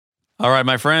All right,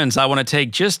 my friends, I want to take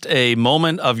just a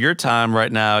moment of your time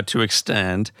right now to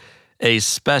extend a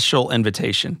special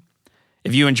invitation.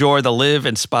 If you enjoy the Live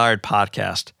Inspired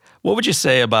podcast, what would you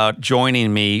say about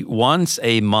joining me once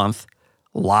a month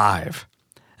live?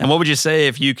 And what would you say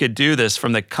if you could do this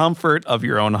from the comfort of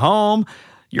your own home,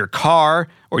 your car,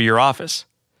 or your office?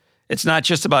 It's not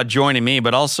just about joining me,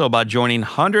 but also about joining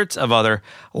hundreds of other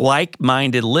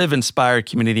like-minded, live-inspired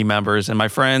community members. And my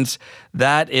friends,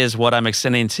 that is what I'm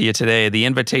extending to you today, the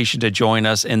invitation to join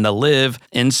us in the Live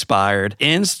Inspired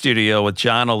in studio with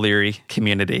John O'Leary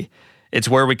community. It's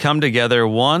where we come together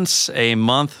once a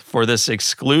month for this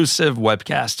exclusive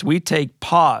webcast. We take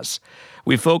pause.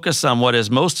 We focus on what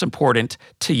is most important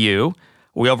to you.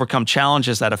 We overcome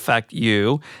challenges that affect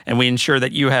you, and we ensure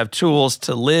that you have tools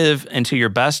to live into your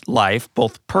best life,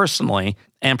 both personally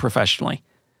and professionally.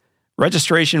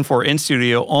 Registration for In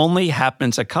Studio only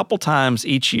happens a couple times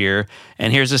each year,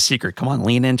 and here's a secret. Come on,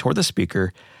 lean in toward the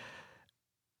speaker.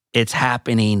 It's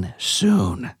happening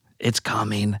soon. It's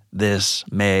coming this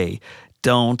May.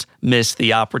 Don't miss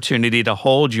the opportunity to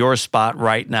hold your spot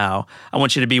right now. I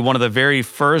want you to be one of the very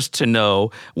first to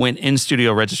know when In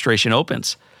Studio registration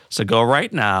opens. So go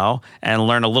right now and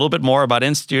learn a little bit more about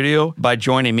In Studio by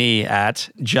joining me at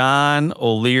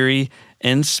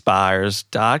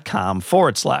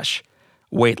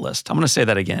johnolearyinspires.com/waitlist. I'm going to say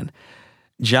that again.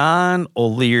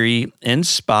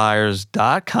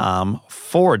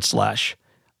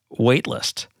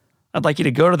 johnolearyinspires.com/waitlist. I'd like you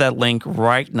to go to that link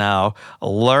right now,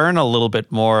 learn a little bit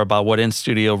more about what In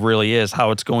Studio really is,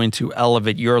 how it's going to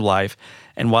elevate your life,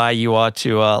 and why you ought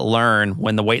to learn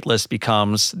when the waitlist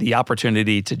becomes the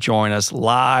opportunity to join us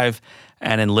live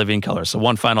and in living color. So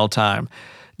one final time,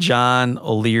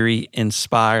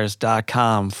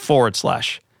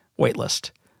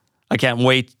 johnolearyinspires.com/waitlist. I can't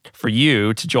wait for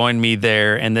you to join me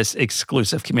there in this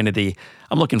exclusive community.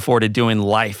 I'm looking forward to doing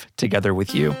life together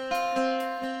with you.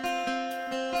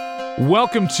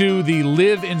 Welcome to the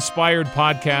Live Inspired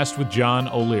podcast with John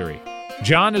O'Leary.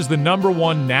 John is the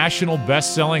 #1 national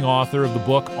best-selling author of the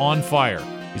book On Fire.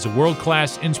 He's a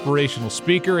world-class inspirational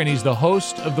speaker, and he's the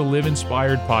host of the Live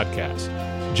Inspired podcast.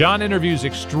 John interviews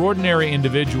extraordinary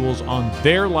individuals on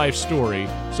their life story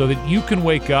so that you can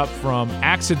wake up from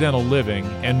accidental living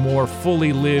and more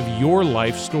fully live your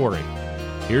life story.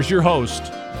 Here's your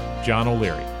host, John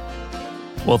O'Leary.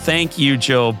 Well, thank you,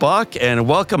 Joe Buck, and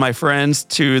welcome, my friends,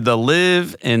 to the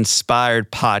Live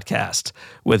Inspired podcast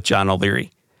with John O'Leary.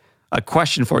 A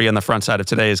question for you on the front side of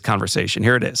today's conversation.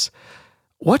 Here it is.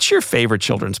 What's your favorite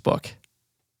children's book?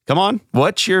 Come on.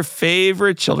 What's your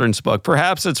favorite children's book?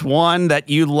 Perhaps it's one that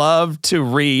you love to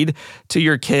read to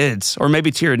your kids or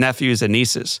maybe to your nephews and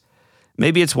nieces.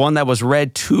 Maybe it's one that was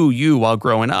read to you while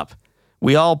growing up.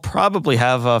 We all probably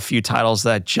have a few titles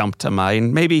that jump to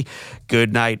mind. Maybe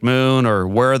Goodnight Moon or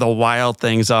Where the Wild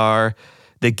Things Are,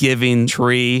 The Giving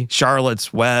Tree,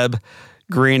 Charlotte's Web,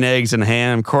 Green Eggs and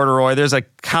Ham, Corduroy. There's a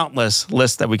countless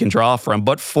list that we can draw from.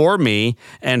 But for me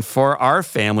and for our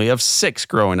family of 6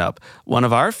 growing up, one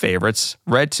of our favorites,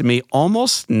 read to me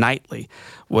almost nightly,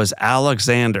 was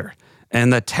Alexander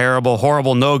and the Terrible,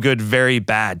 Horrible, No Good, Very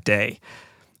Bad Day.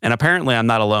 And apparently I'm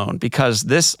not alone, because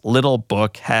this little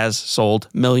book has sold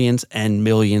millions and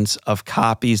millions of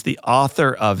copies. The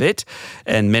author of it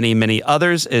and many, many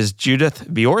others is Judith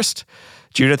Viorst.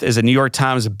 Judith is a New York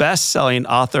Times best-selling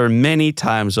author many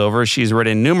times over. She's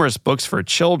written numerous books for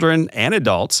children and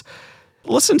adults.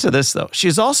 Listen to this, though.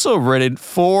 She's also written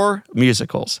 4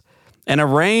 musicals and a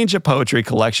range of poetry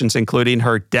collections, including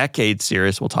her Decade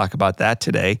series. We'll talk about that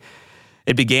today.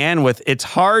 It began with It's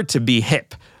Hard to Be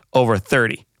Hip, over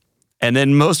 30. And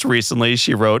then most recently,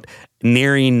 she wrote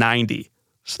Nearing 90.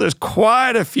 So there's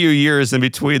quite a few years in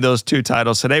between those 2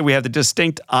 titles. Today, we have the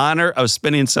distinct honor of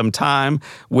spending some time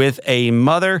with a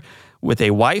mother, with a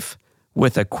wife,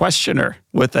 with a questioner,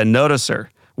 with a noticer,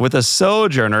 with a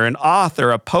sojourner, an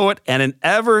author, a poet, and an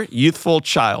ever-youthful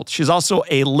child. She's also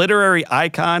a literary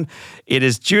icon. It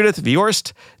is Judith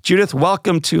Viorst. Judith,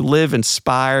 welcome to Live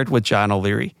Inspired with John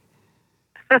O'Leary.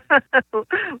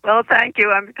 Well, thank you.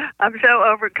 I'm so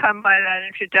overcome by that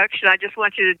introduction. I just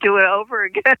want you to do it over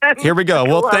again. Here we go.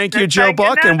 Well, thank you, Joe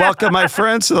Buck, and welcome, my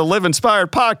friends, to the Live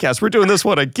Inspired podcast. We're doing this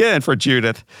one again for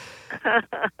Judith.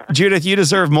 Judith, you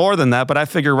deserve more than that, but I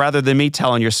figure rather than me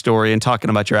telling your story and talking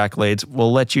about your accolades,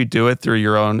 we'll let you do it through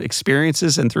your own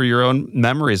experiences and through your own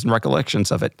memories and recollections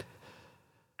of it.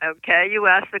 Okay, you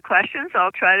ask the questions.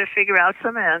 I'll try to figure out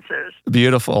some answers.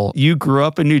 Beautiful. You grew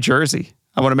up in New Jersey.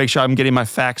 I want to make sure I'm getting my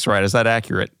facts right. Is that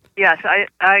accurate? Yes,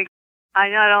 I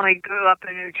not only grew up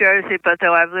in New Jersey, but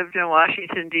though I've lived in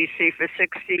Washington, D.C. for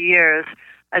 60 years,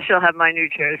 I still have my New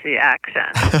Jersey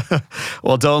accent.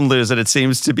 Well, don't lose it. It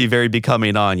seems to be very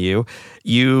becoming on you.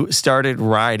 You started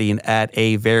writing at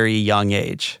a very young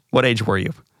age. What age were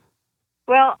you?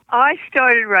 Well, I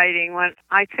started writing when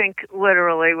I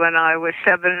was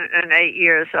 7 and 8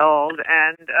 years old,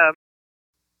 and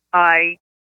I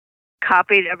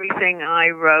copied everything I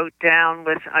wrote down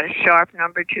with a sharp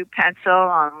number 2 pencil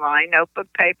on lined notebook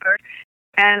paper,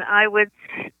 and I would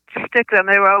stick them.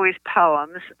 They were always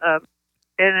poems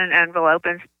in an envelope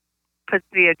and put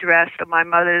the address of my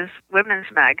mother's women's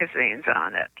magazines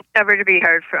on it, never to be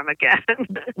heard from again.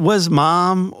 Was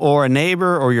mom or a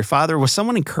neighbor or your father, was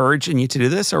someone encouraging you to do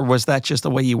this, or was that just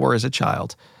the way you were as a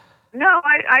child? No,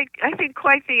 I think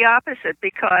quite the opposite,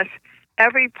 because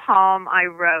every poem I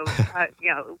wrote,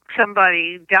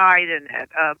 somebody died in it.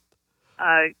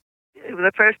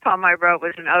 The first poem I wrote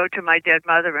was an ode to my dead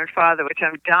mother and father, which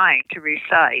I'm dying to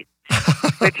recite,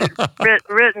 which is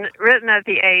written at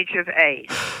the age of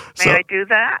 8. May I do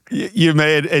that? You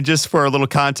may, and just for a little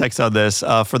context on this,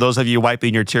 for those of you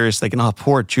wiping your tears thinking, oh,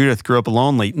 poor Judith grew up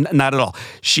lonely. Not at all.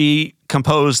 She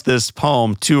composed this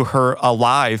poem to her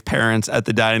alive parents at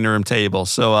the dining room table.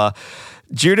 So,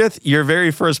 Judith, your very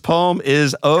first poem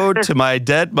is Ode to My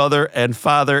Dead Mother and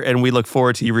Father, and we look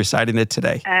forward to you reciting it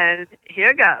today. And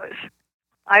here goes.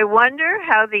 I wonder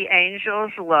how the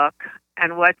angels look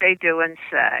and what they do and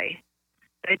say.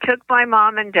 They took my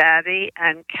mom and daddy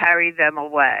and carried them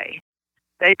away.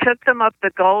 They took them up the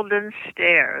golden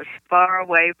stairs, far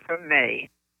away from me.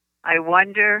 I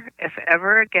wonder if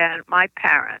ever again my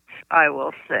parents I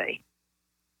will see.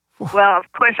 Well,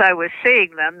 of course, I was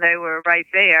seeing them. They were right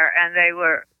there, and they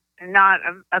were not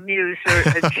amused or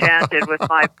enchanted with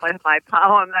my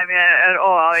poem. I mean, at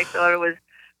all. I thought it was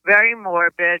very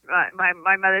morbid. My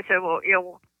mother said, "Well,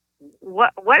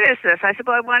 what is this?" I said,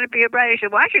 "Well, I want to be a writer." She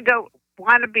said, "Why don't you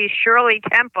want to be Shirley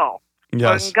Temple?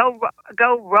 Yes. Or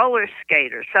go roller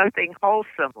skate or something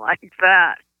wholesome like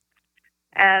that."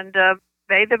 And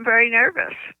made them very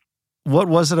nervous. What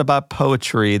was it about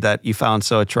poetry that you found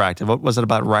so attractive? What was it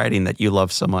about writing that you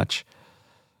loved so much?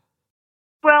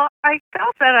 Well, I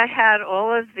felt that I had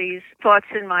all of these thoughts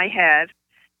in my head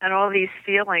and all these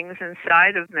feelings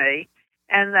inside of me,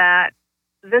 and that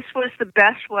this was the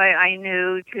best way I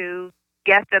knew to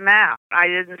get them out. I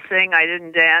didn't sing, I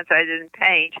didn't dance, I didn't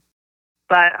paint,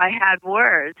 but I had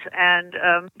words, and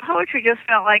poetry just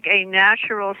felt like a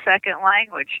natural second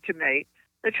language to me.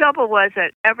 The trouble was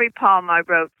that every poem I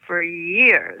wrote for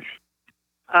years,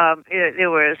 there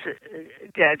was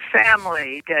dead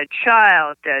family, dead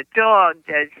child, dead dog,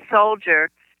 dead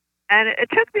soldier. And it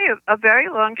took me a very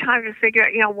long time to figure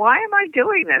out, why am I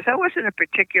doing this? I wasn't a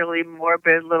particularly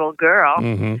morbid little girl.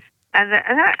 Mm-hmm. And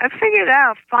I figured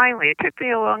out finally, it took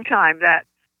me a long time, that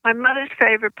my mother's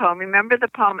favorite poem, remember the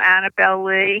poem Annabel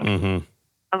Lee?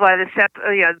 Mm-hmm. By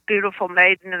the beautiful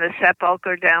maiden in the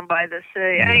sepulchre down by the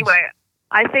sea. Yes. Anyway,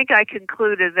 I think I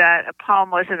concluded that a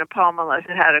poem wasn't a poem unless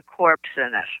it had a corpse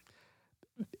in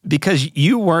it. Because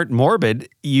you weren't morbid,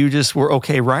 you just were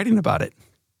okay writing about it.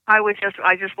 I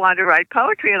just wanted to write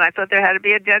poetry, and I thought there had to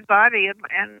be a dead body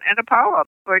and a poem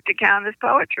for it to count as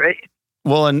poetry.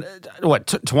 Well, and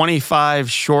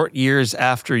 25 short years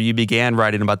after you began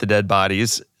writing about the dead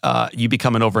bodies, you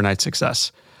become an overnight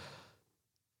success.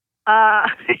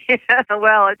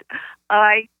 Well,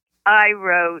 I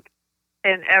wrote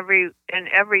in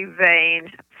every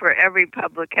vein for every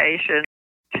publication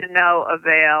to no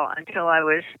avail until I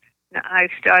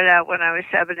started out when I was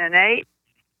 7 and 8,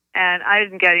 and I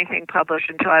didn't get anything published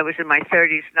until I was in my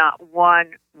 30s, not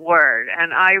one word.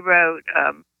 And I wrote,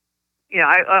 I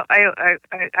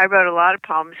wrote a lot of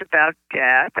poems about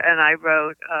death, and I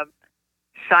wrote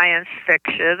science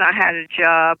fiction. I had a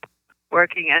job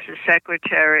working as a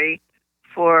secretary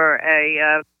for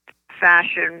a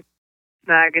fashion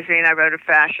magazine. I wrote a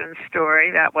fashion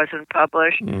story that wasn't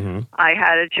published. Mm-hmm. I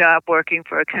had a job working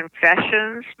for a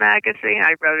confessions magazine.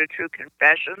 I wrote a true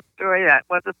confession story that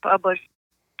wasn't published.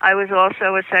 I was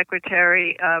also a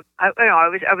secretary. I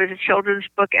was a children's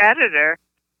book editor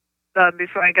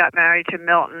before I got married to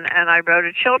Milton, and I wrote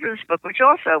a children's book which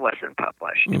also wasn't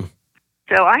published. Mm.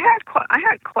 So I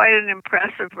had quite an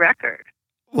impressive record.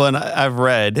 Well, and I've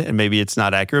read, and maybe it's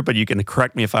not accurate, but you can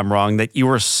correct me if I'm wrong, that you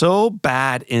were so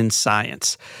bad in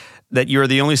science that you were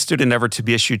the only student ever to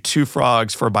be issued 2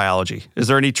 frogs for biology. Is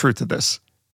there any truth to this?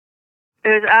 It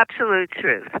was absolute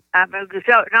truth.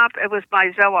 It was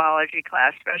my zoology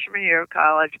class, freshman year of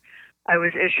college. I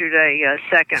was issued a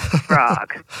second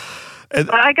frog.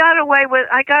 But I got away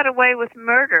with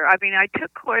murder. I mean, I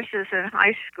took courses in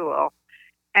high school,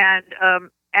 and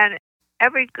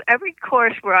every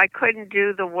course where I couldn't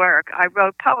do the work, I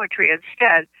wrote poetry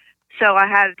instead. So I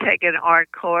had to take an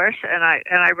art course, and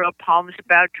I wrote poems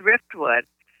about driftwood.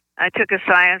 I took a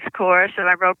science course, and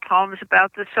I wrote poems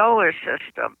about the solar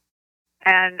system.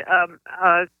 And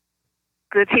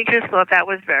the teachers thought that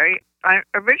was very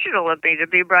original of me to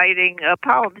be writing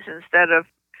poems instead of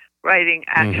writing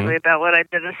actually about what I'd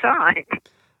been assigned.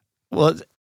 Well,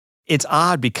 it's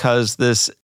odd because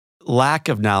this lack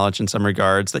of knowledge in some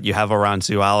regards that you have around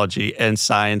zoology and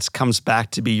science comes back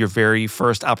to be your very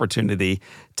first opportunity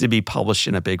to be published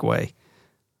in a big way.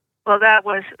 Well, that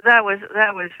was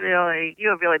really, you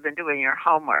have really been doing your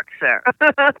homework, sir.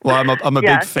 Well, I'm a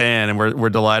Yes. big fan, and we're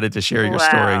delighted to share your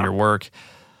story and your work.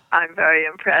 I'm very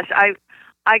impressed.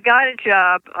 I got a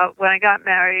job when I got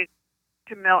married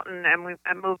to Milton, and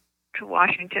I moved to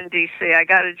Washington, D.C. I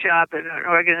got a job in an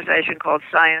organization called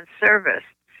Science Service.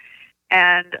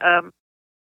 And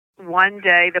one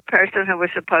day, the person who was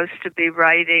supposed to be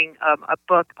writing a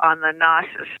book on the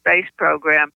NASA space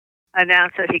program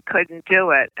announced that he couldn't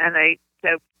do it. And they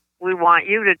said, "We want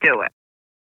you to do it."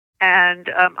 And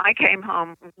I came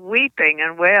home weeping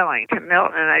and wailing to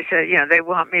Milton. And I said, they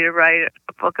want me to write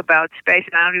a book about space,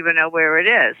 and I don't even know where it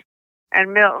is.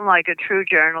 And Milton, like a true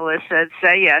journalist, said,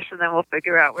 "Say yes, and then we'll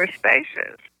figure out where space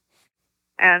is."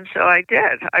 And so I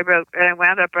did. I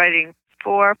wound up writing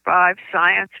 4 or 5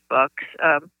 science books,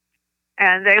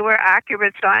 and they were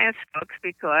accurate science books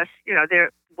because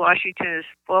Washington is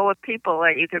full of people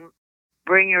that you can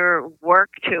bring your work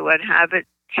to and have it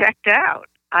checked out.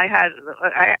 I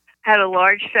had a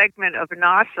large segment of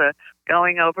NASA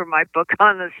going over my book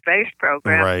on the space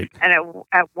program, Right. and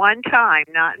at one time,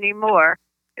 not anymore,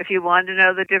 if you wanted to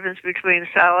know the difference between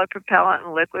solid propellant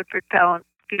and liquid propellant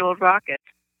fueled rockets,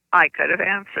 I could have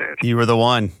answered. You were the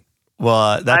one.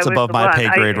 Well, that's above my pay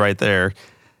grade right there.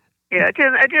 Yeah, it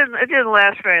didn't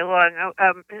last very long.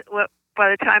 By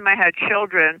the time I had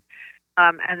children,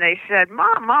 and they said,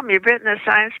 "Mom, you've written a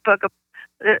science book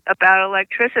about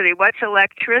electricity. What's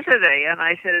electricity?" And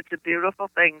I said, "It's a beautiful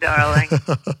thing, darling."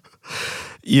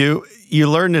 You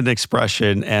learned an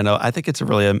expression, and I think it's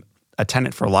really a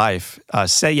tenet for life.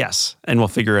 Say yes, and we'll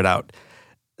figure it out.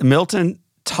 Milton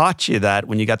taught you that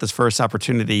when you got this first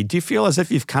opportunity. Do you feel as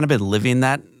if you've kind of been living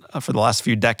that for the last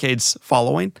few decades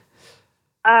following?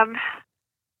 I've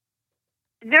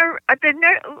been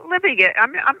living it.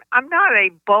 I'm not a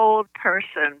bold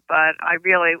person, but I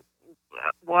really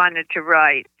wanted to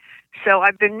write, so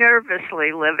I've been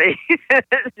nervously living.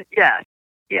 Yes.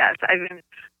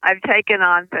 I've taken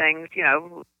on things,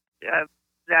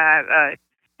 that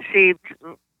seemed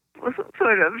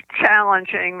sort of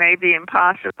challenging, maybe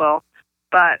impossible.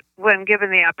 But when given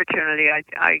the opportunity,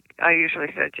 I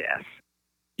usually said yes.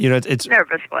 It's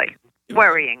nervously,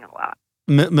 worrying a lot.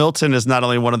 Milton is not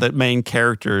only one of the main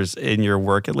characters in your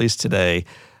work, at least today,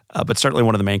 but certainly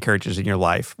one of the main characters in your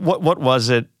life. What was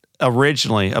it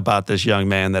originally about this young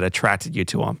man that attracted you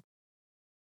to him?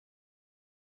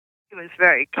 He was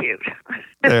very cute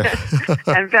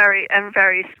and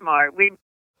very smart. We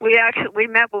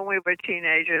met when we were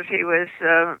teenagers. He was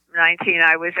 19,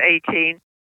 I was 18,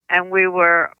 and we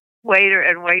were waiter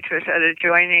and waitress at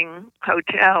adjoining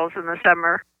hotels in the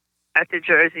summer at the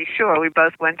Jersey Shore. We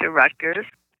both went to Rutgers,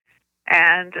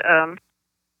 and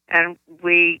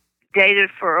we dated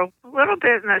for a little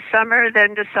bit in the summer,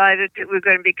 then decided that we were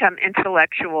going to become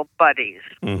intellectual buddies.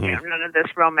 Mm-hmm. None of this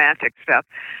romantic stuff.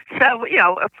 So,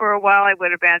 for a while I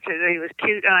would have answered that he was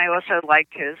cute, and I also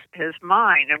liked his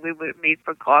mind, and we would meet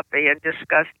for coffee and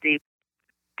discuss deep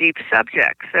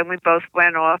subjects. And we both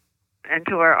went off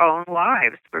into our own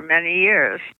lives for many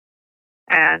years,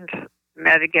 and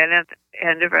met again at the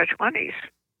end of our 20s.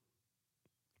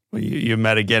 Well, you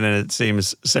met again, and it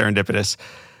seems serendipitous.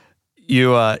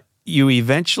 You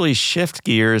eventually shift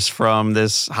gears from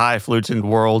this highfalutin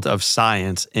world of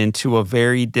science into a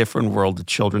very different world of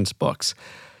children's books.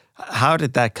 How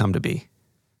did that come to be?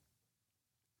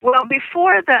 Well,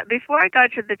 before I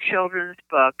got to the children's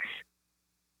books,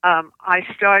 I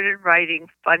started writing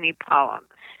funny poems.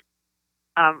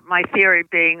 My theory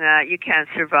being that you can't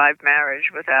survive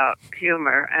marriage without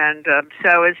humor. And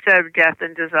so instead of Death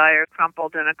and Desire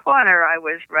crumpled in a corner, I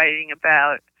was writing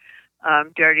about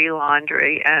dirty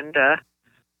laundry and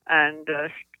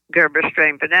Gerber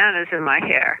strain bananas in my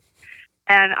hair.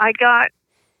 And I got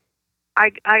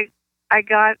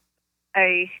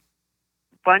a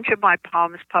bunch of my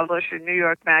poems published in New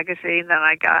York Magazine. Then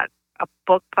I got a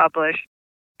book published.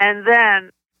 And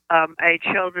then a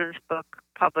children's book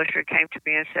publisher came to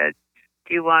me and said,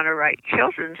 "Do you want to write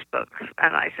children's books?"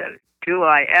 And I said, "Do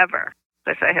I ever?"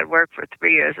 Because I had worked for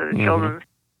 3 years at a children's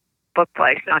book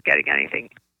place, not getting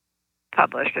anything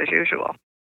published as usual.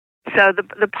 So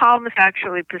the poems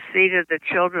actually preceded the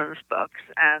children's books,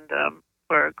 and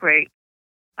were great.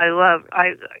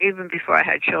 I even before I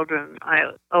had children,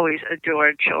 I always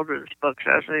adored children's books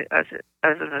as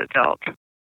an adult.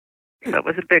 So it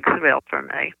was a big thrill for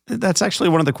me. That's actually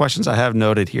one of the questions I have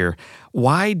noted here.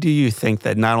 Why do you think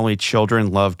that not only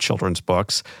children love children's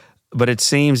books, but it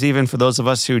seems even for those of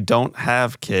us who don't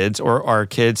have kids or our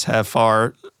kids have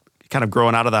far kind of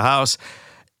grown out of the house,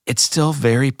 it's still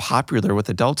very popular with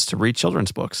adults to read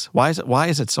children's books. Why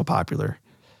is it so popular?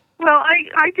 Well,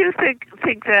 I do think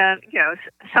that,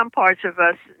 some parts of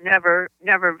us never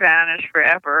vanish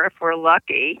forever if we're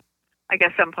lucky. I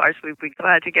guess some parts we'd be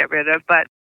glad to get rid of, but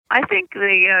I think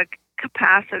the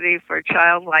capacity for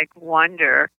childlike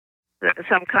wonder,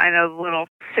 some kind of little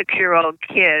 6-year-old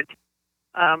kid,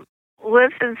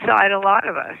 lives inside a lot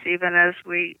of us, even as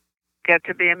we get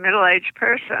to be a middle-aged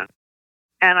person.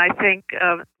 And I think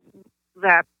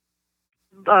that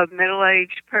a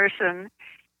middle-aged person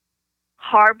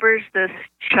harbors this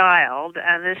child,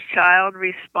 and this child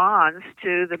responds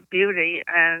to the beauty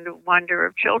and wonder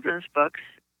of children's books,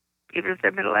 even if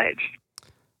they're middle-aged.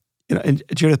 And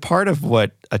Judith, part of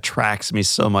what attracts me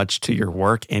so much to your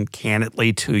work and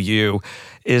candidly to you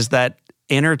is that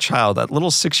inner child, that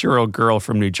little 6-year-old girl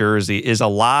from New Jersey is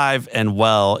alive and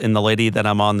well in the lady that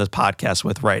I'm on this podcast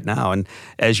with right now. And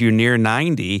as you near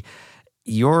 90,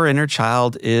 your inner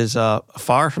child is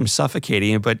far from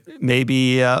suffocating, but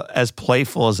maybe as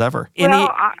playful as ever.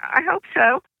 I hope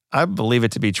so. I believe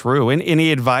it to be true. And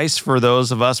any advice for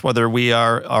those of us, whether we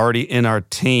are already in our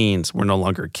teens, we're no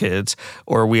longer kids,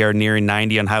 or we are nearing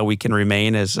 90, on how we can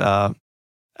remain as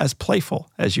playful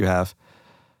as you have?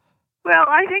 Well,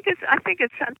 I think it's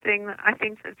something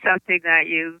that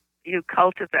you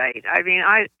cultivate. I mean,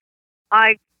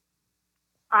 I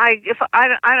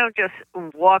don't just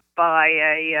walk by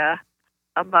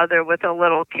a mother with a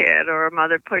little kid or a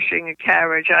mother pushing a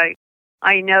carriage.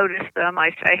 I notice them.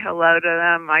 I say hello to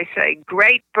them. I say,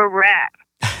 "Great barrette,"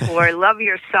 or "Love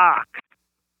your socks."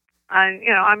 And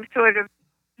I'm sort of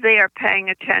there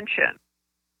paying attention.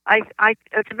 As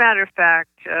a matter of fact,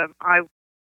 I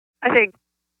think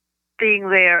being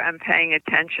there and paying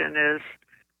attention is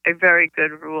a very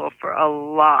good rule for a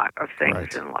lot of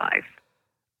things in life.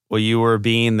 Well, you were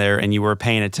being there and you were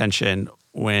paying attention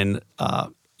when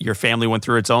your family went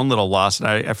through its own little loss. And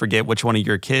I forget which one of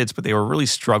your kids, but they were really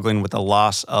struggling with the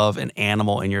loss of an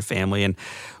animal in your family and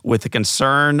with the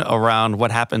concern around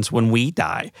what happens when we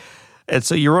die. And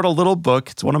so you wrote a little book.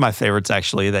 It's one of my favorites,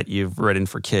 actually, that you've written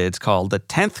for kids called The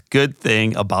 10th Good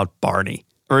Thing About Barney.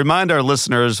 Remind our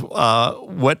listeners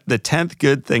what The 10th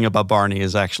Good Thing About Barney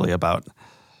is actually about.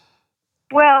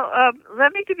 Well,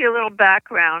 let me give you a little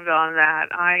background on that.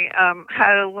 I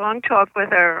had a long talk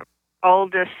with our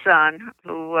oldest son,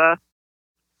 who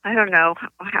I don't know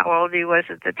how old he was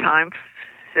at the time,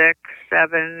 6,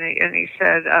 7, and he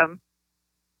said,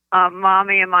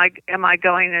 "Mommy, am I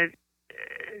going to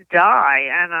die?"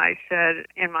 And I said,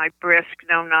 in my brisk,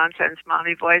 no nonsense,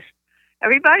 mommy voice,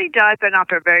 "Everybody dies, but not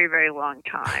for a very, very long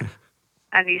time."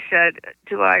 And he said,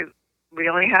 "Do I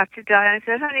really have to die?" And I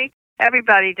said, "Honey,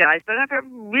 everybody dies, but not for a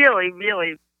really,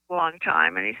 really long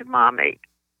time." And he said, "Mommy,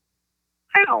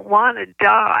 I don't want to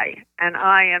die." And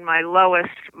I, in my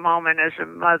lowest moment as a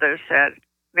mother, said,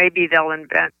 "Maybe they'll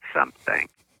invent something."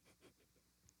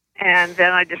 And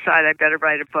then I decided I better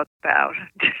write a book about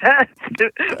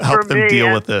help them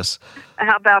deal with this.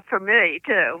 How about for me,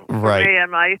 too? Right. For me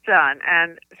and my son.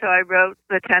 And so I wrote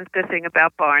The 10th Good Thing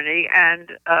About Barney,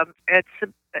 and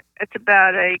it's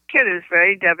about a kid who's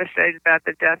very devastated about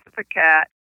the death of a cat,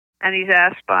 and he's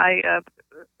asked by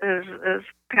his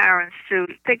parents to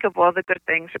think of all the good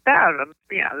things about him.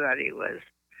 That he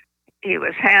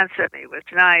was handsome, he was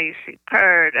nice, he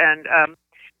purred, and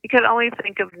he could only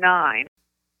think of 9.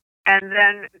 And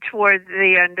then toward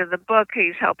the end of the book,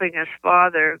 he's helping his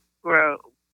father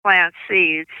plant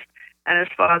seeds, and his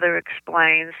father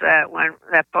explains that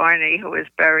that Barney, who is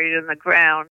buried in the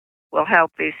ground, will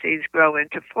help these seeds grow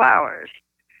into flowers.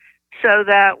 So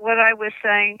that what I was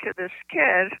saying to this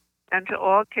kid, and to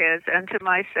all kids, and to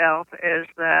myself, is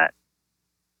that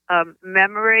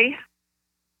memory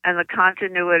and the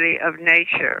continuity of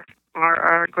nature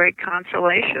are great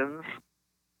consolations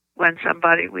when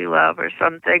somebody we love or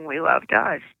something we love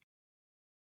dies.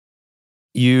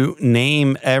 You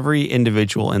name every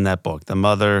individual in that book, the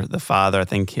mother, the father, I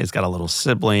think he's got a little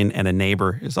sibling and a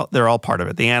neighbor. They're all part of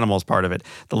it. The animal's part of it,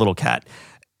 the little cat.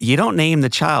 You don't name the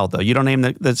child, though. You don't name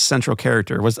the central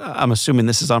character. I'm assuming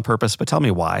this is on purpose, but tell me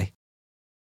why.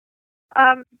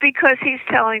 Because he's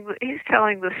telling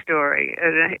the story.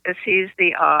 He's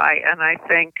the I, and I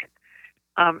think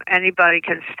anybody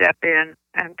can step in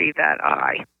and be that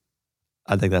I.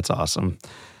 I think that's awesome.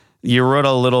 You wrote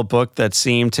a little book that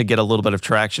seemed to get a little bit of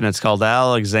traction. It's called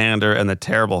Alexander and the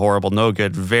Terrible, Horrible, No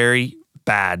Good, Very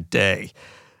Bad Day.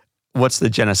 What's the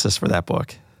genesis for that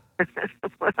book?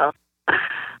 Well,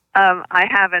 I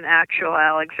have an actual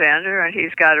Alexander, and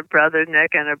he's got a brother,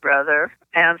 Nick, and a brother,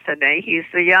 Anthony. He's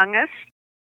the youngest.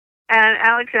 And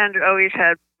Alexander always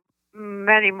had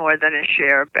many more than his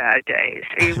share of bad days.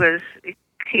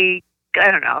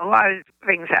 I don't know, a lot of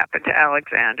things happened to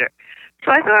Alexander.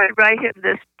 So I thought I'd write him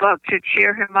this book to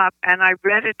cheer him up, and I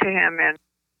read it to him in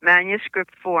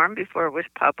manuscript form before it was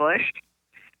published.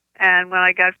 And when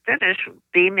I got finished,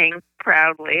 beaming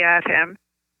proudly at him,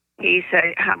 he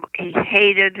said how he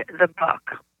hated the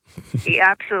book. He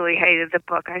absolutely hated the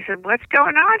book. I said, "What's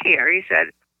going on here?" He said,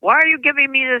 "Why are you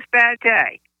giving me this bad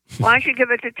day? Why don't you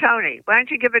give it to Tony? Why don't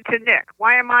you give it to Nick?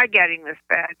 Why am I getting this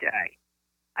bad day?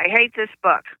 I hate this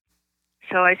book."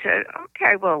 So I said,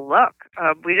 "Okay, well, look,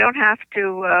 we don't have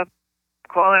to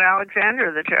call it Alexander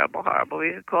and the Terrible Horrible.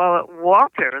 We could call it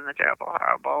Walter and the Terrible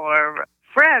Horrible, or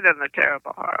Fred and the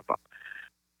Terrible Horrible."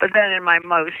 But then in my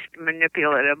most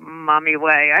manipulative, mommy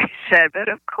way, I said, "But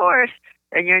of course,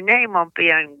 then your name won't be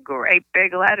in great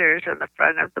big letters in the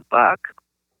front of the book."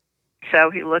 So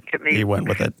he looked at me. He went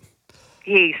with it.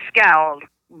 He scowled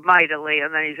mightily,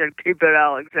 and then he said, "Keep it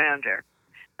Alexander."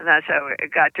 And that's how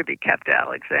it got to be kept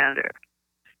Alexander.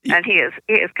 And he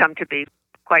has come to be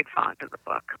quite fond of the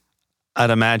book. I'd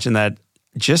imagine that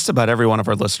just about every one of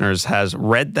our listeners has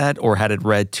read that or had it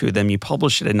read to them. You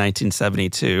published it in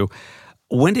 1972.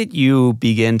 When did you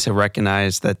begin to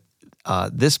recognize that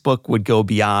this book would go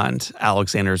beyond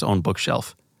Alexander's own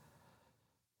bookshelf?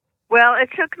 Well,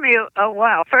 it took me a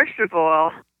while. First of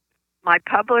all, my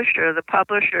publisher, the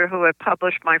publisher who had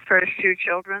published my first two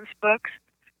children's books,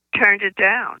 turned it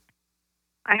down.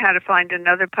 I had to find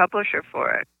another publisher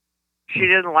for it. She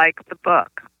didn't like the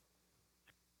book.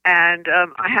 And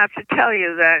I have to tell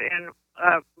you that in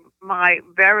my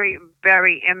very,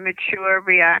 very immature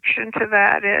reaction to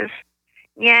that is,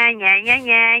 yeah.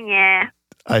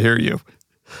 I hear you.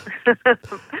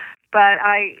 But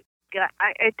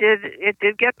it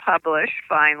did get published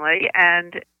finally,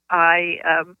 and I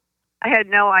had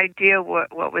no idea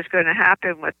what was going to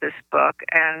happen with this book,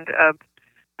 and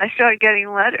I started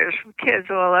getting letters from kids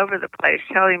all over the place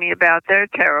telling me about their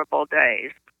terrible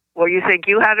days. Well, you think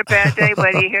you had a bad day?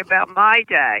 Wait till you hear about my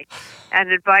day.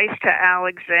 And advice to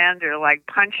Alexander, like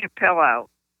punch a pillow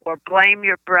or blame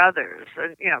your brothers.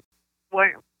 And,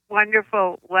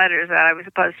 wonderful letters that I was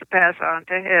supposed to pass on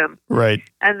to him. Right.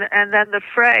 And then the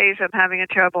phrase, "I'm having a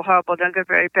terrible, horrible, don't get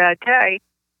very bad day,"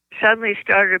 suddenly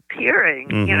started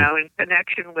appearing, in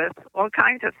connection with all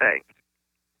kinds of things.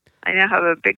 I now have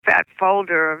a big fat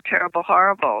folder of terrible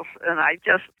horribles, and I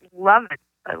just love it.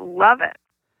 I love it.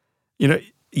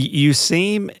 Your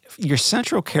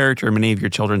central character in many of your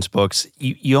children's books,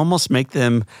 you almost make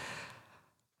them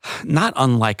not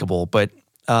unlikable, but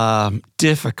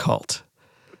difficult.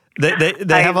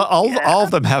 They have all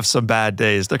of them have some bad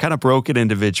days. They're kind of broken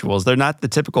individuals. They're not the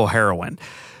typical heroine.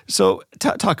 So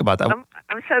talk about that.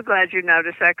 I'm so glad you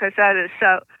noticed that, because that is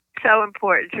so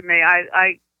important to me.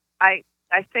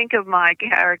 I think of my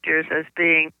characters as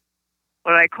being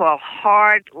what I call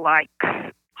hard likes.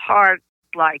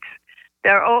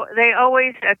 They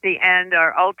always at the end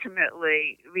are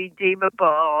ultimately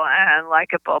redeemable and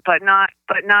likable, but not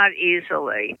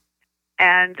easily.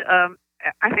 And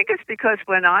I think it's because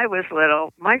when I was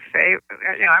little, my favorite,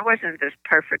 I wasn't this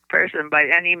perfect person by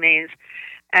any means.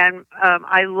 And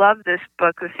I love this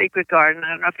book, The Secret Garden. I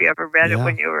don't know if you ever read it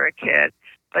when you were a kid,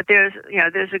 but there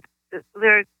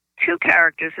are two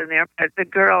characters in there, but the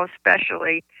girl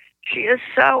especially, she is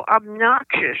so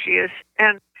obnoxious.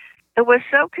 And it was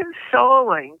so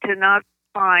consoling to not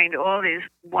find all these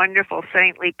wonderful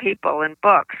saintly people in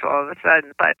books all of a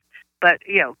sudden, but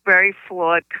very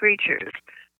flawed creatures.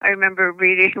 I remember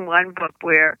reading one book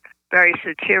where, very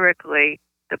satirically,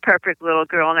 the perfect little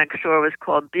girl next door was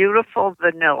called Beautiful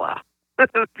Vanilla.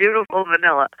 Beautiful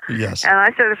Vanilla. Yes. And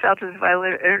I sort of felt as if I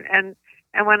lived, and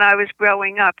when I was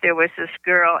growing up, there was this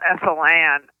girl, Ethel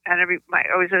Ann, and I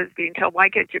was always being told, "Why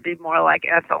can't you be more like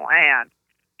Ethel Ann?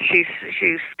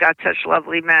 She's got such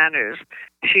lovely manners.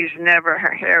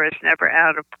 Her hair is never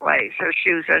out of place. Her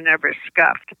shoes are never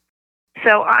scuffed."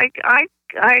 So I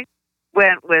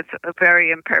went with a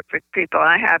very imperfect people.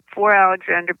 I have 4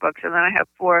 Alexander books, and then I have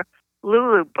 4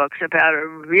 Lulu books about a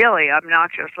really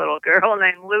obnoxious little girl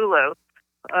named Lulu,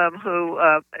 who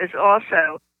is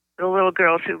also, the little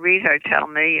girls who read her tell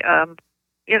me,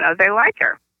 they like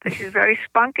her. She's very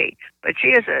spunky, but she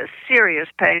is a serious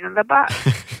pain in the butt.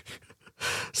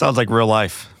 Sounds like real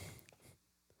life.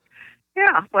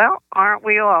 Yeah, well, aren't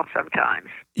we all sometimes?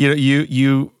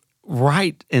 You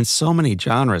write in so many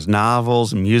genres: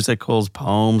 novels, musicals,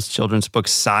 poems, children's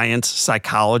books, science,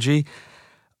 psychology.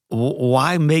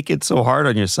 Why make it so hard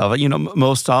on yourself?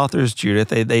 Most authors, Judith,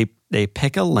 they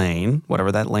pick a lane,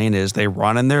 whatever that lane is, they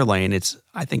run in their lane. It's,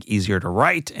 I think, easier to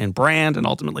write and brand and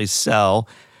ultimately sell.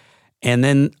 And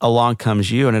then along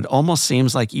comes you, and it almost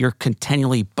seems like you're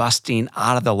continually busting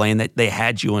out of the lane that they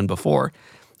had you in before.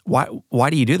 Why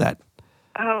do you do that?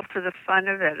 Oh, for the fun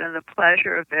of it and the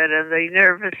pleasure of it and the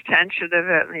nervous tension of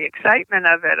it and the excitement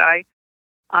of it.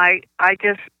 I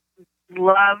just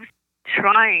love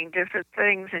trying different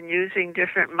things and using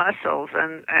different muscles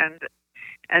and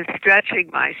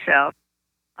stretching myself.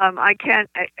 I can't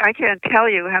tell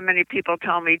you how many people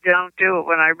told me don't do it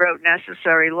when I wrote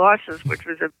Necessary Losses, which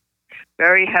was a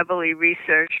very heavily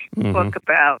researched book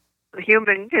about the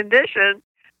human condition.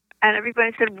 And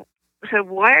everybody said, so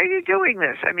why are you doing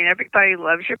this? I mean, everybody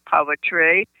loves your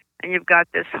poetry, and you've got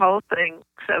this whole thing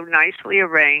so nicely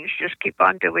arranged. Just keep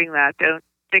on doing that. Don't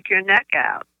stick your neck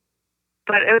out.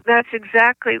 But that's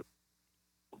exactly,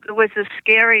 it was the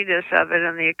scariness of it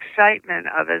and the excitement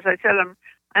of it. As I said,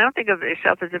 I don't think of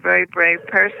myself as a very brave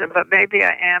person, but maybe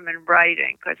I am in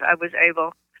writing because I was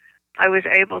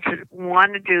able to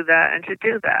want to do that and to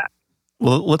do that.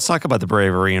 Well, let's talk about the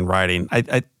bravery in writing.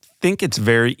 I think it's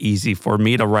very easy for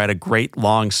me to write a great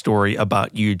long story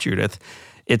about you, Judith.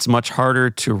 It's much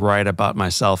harder to write about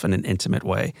myself in an intimate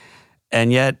way.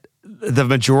 And yet, the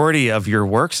majority of your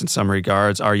works in some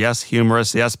regards are, yes,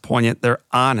 humorous, yes, poignant, they're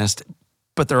honest,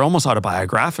 but they're almost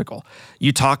autobiographical.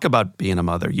 You talk about being a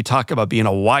mother. You talk about being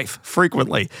a wife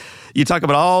frequently. You talk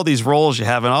about all these roles you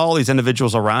have and all these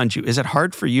individuals around you. Is it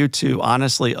hard for you to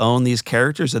honestly own these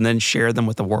characters and then share them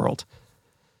with the world?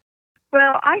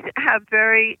 Well, I have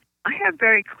very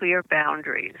clear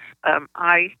boundaries.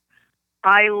 I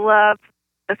love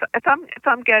if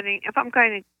I'm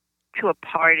going to a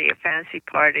party, a fancy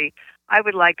party, I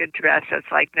would like a dress that's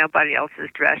like nobody else's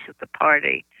dress at the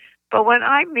party. But when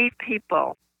I meet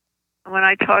people, when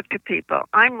I talk to people,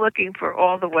 I'm looking for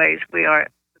all the ways we are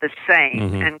the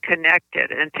same and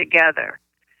connected and together.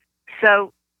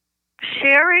 So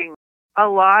sharing a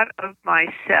lot of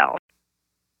myself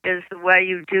is the way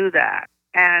you do that.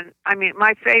 And I mean,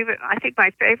 I think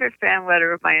my favorite fan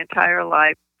letter of my entire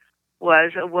life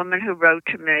was a woman who wrote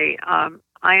to me,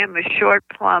 I am a short,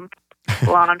 plump,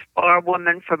 blonde, far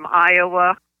woman from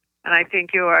Iowa, and I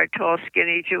think you are a tall,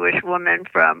 skinny Jewish woman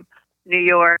from New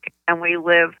York, and we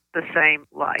live the same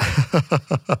life.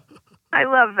 I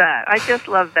love that. I just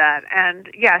love that. And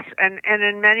yes, and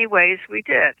in many ways we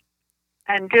did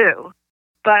and do.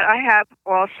 But I have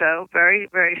also very,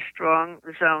 very strong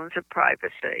zones of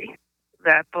privacy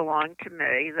that belong to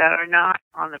me that are not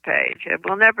on the page. It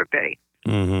will never be.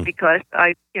 Because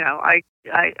I'm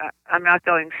not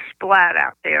going splat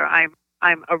out there. I'm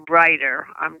a writer.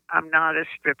 I'm not a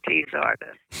striptease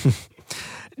artist.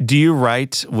 Do you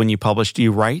write when you publish? Do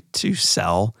you write to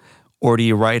sell, or do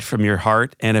you write from your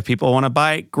heart? And if people want to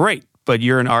buy it, great. But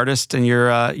you're an artist, and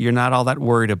you're not all that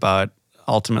worried about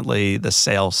ultimately the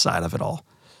sales side of it all.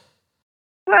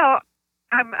 Well,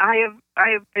 I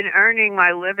have been earning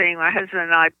my living. My husband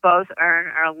and I both earn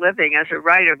our living as a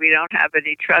writer. We don't have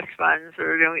any trust funds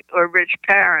or rich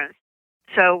parents,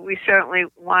 so we certainly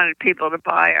wanted people to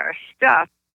buy our stuff.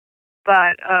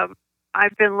 But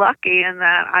I've been lucky in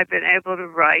that I've been able to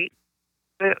write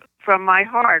from my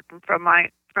heart, from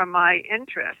my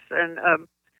interests. And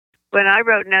when I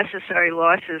wrote Necessary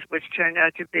Losses, which turned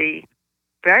out to be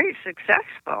very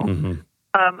successful.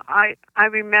 I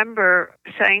remember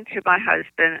saying to my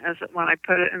husband, when I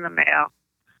put it in the mail,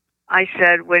 I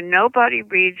said, when nobody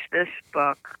reads this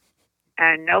book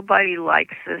and nobody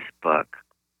likes this book,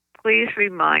 please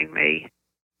remind me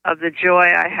of the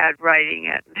joy I had writing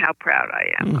it and how proud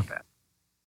I am of it.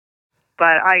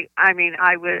 But I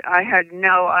had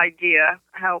no idea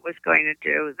how it was going to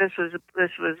do. This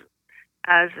was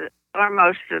as or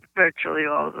most of virtually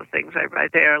all of the things I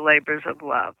write, they are labors of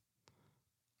love.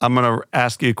 I'm going to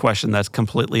ask you a question that's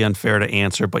completely unfair to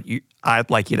answer, but I'd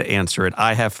like you to answer it.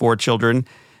 I have 4 children.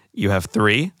 You have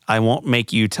 3. I won't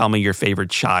make you tell me your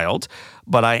favorite child,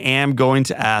 but I am going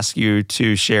to ask you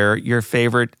to share your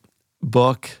favorite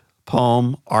book,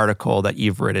 poem, article that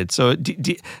you've written. So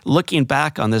looking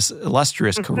back on this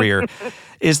illustrious career,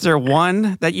 is there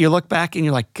one that you look back and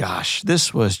you're like, gosh,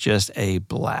 this was just a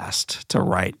blast to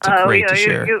write, to create, to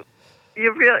share?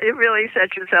 You really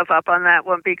set yourself up on that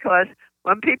one, because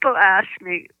when people ask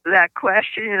me that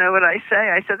question, you know what I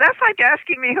say? I said, that's like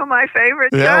asking me who my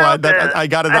favorite child is. I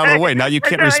got it out of the way. Now you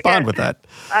can't respond with that.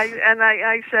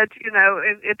 I said,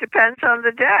 it depends on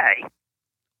the day.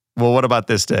 Well, what about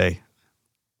this day?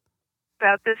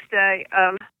 About this day,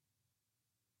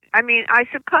 I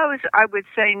suppose I would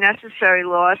say necessary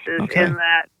losses Okay. in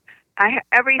that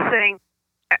everything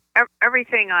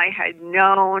I had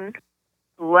known,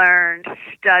 learned,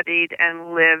 studied,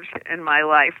 and lived in my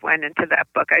life went into that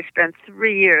book. I spent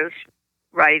 3 years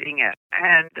writing it,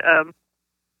 and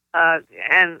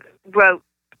wrote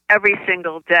every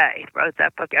single day. Wrote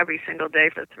that book every single day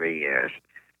for 3 years.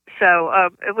 So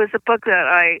it was a book that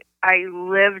I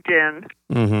lived in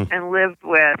Mm-hmm. and lived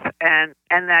with, and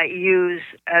that used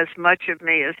as much of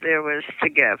me as there was to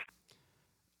give.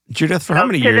 Judith, for how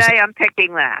many years? Today I'm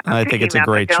picking that. I think it's a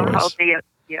great don't choice. Hold me,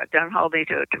 don't hold me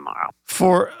to it tomorrow.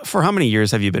 For how many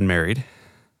years have you been married?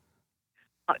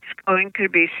 It's going to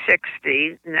be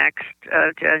 60 next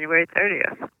January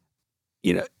 30th.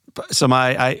 You know, so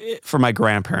for my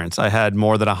grandparents, I had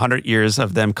more than 100 years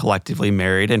of them collectively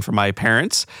married, and for my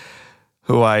parents,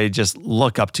 who I just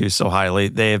look up to so highly,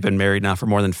 they have been married now for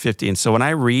more than 50. And so when I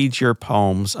read your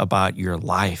poems about your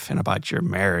life and about your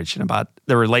marriage and about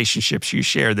the relationships you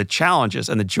share, the challenges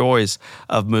and the joys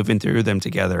of moving through them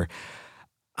together,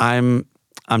 I'm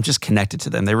just connected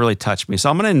to them. They really touch me. So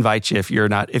I'm going to invite you, if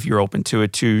you're open to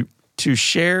it, to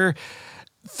share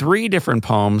 3 different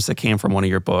poems that came from one of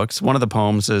your books. One of the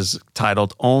poems is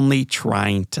titled "Only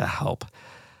Trying to Help."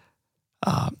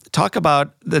 Talk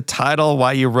about the title,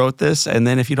 why you wrote this, and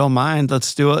then if you don't mind,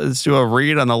 let's do a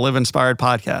read on the Live Inspired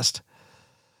podcast.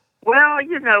 Well,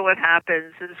 you know what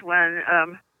happens is when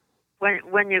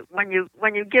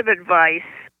you give advice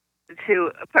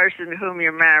to a person whom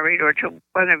you're married or to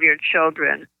one of your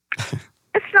children,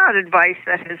 it's not advice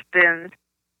that has been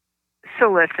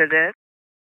solicited.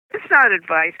 It's not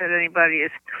advice that anybody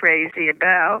is crazy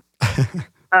about.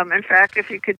 In fact, if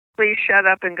you could please shut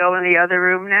up and go in the other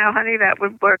room now, honey, that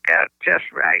would work out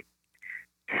just right.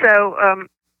 So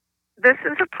this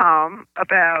is a poem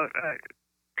about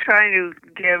trying to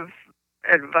give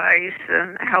advice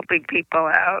and helping people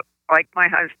out, like my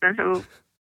husband, who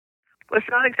was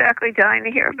not exactly dying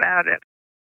to hear about it.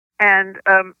 And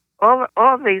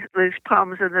all these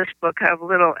poems in this book have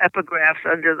little epigraphs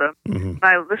under them.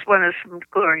 Mm-hmm. This one is from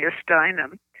Gloria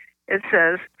Steinem. It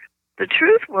says, "The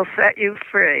truth will set you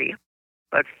free,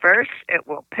 but first it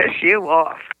will piss you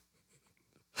off."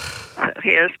 So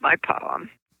here's my poem.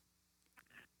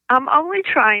 I'm only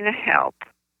trying to help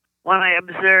when I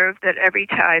observe that every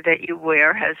tie that you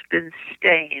wear has been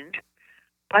stained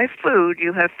by food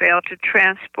you have failed to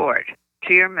transport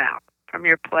to your mouth from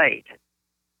your plate.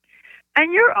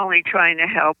 And you're only trying to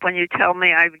help when you tell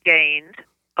me I've gained,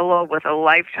 along with a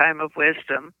lifetime of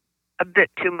wisdom, a bit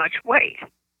too much weight.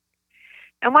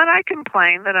 And when I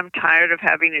complain that I'm tired of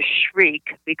having to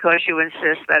shriek because you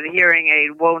insist that a hearing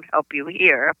aid won't help you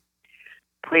hear,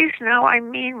 please know I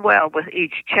mean well with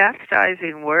each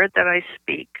chastising word that I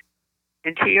speak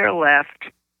into your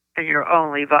left and your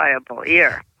only viable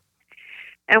ear.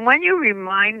 And when you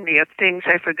remind me of things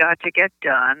I forgot to get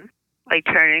done, like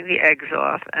turning the eggs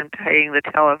off and paying the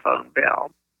telephone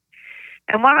bill,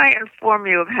 and when I inform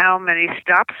you of how many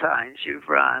stop signs you've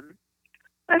run,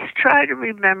 let's try to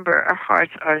remember our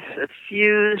hearts are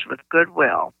suffused with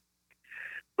goodwill.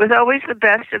 With always the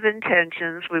best of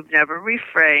intentions, we've never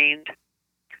refrained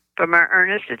from our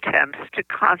earnest attempts to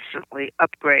constantly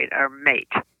upgrade our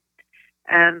mate.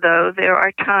 And though there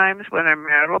are times when our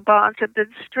marital bonds have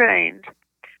been strained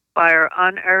by our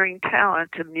unerring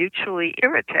talent to mutually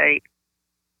irritate,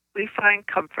 we find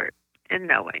comfort in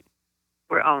knowing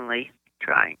we're only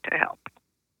trying to help.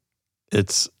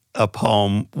 It's a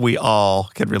poem we all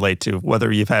can relate to, whether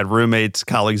you've had roommates,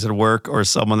 colleagues at work, or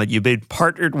someone that you've been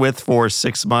partnered with for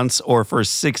 6 months or for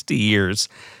 60 years.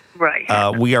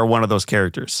 Right. We are one of those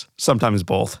characters, sometimes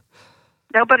both.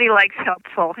 Nobody likes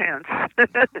helpful hints.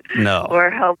 No. Or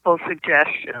helpful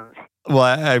suggestions. Well,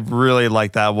 I really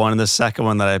like that one. And the second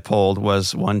one that I pulled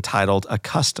was one titled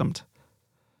Accustomed.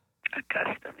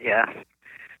 Accustomed, yes.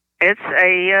 It's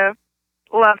a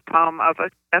love poem of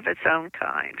its own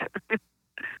kind.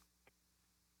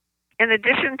 In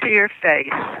addition to your face,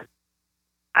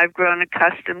 I've grown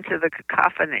accustomed to the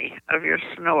cacophony of your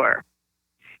snore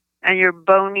and your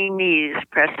bony knees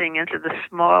pressing into the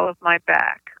small of my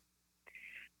back,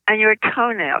 and your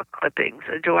toenail clippings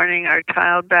adorning our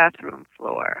tiled bathroom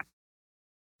floor,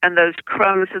 and those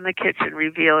crumbs in the kitchen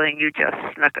revealing you just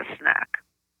snuck a snack,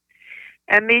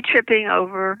 and me tripping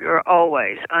over your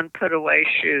always unput-away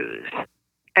shoes,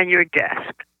 and your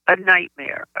desk, a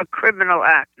nightmare, a criminal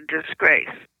act, a disgrace,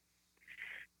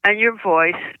 and your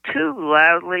voice too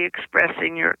loudly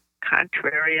expressing your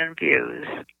contrarian views,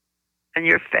 and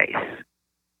your face,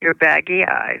 your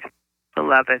baggy-eyed,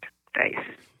 beloved face.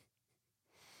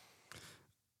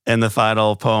 And the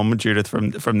final poem, Judith,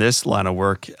 from this line of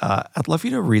work, I'd love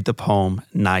you to read the poem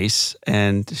Nice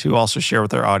and to also share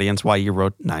with our audience why you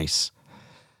wrote Nice.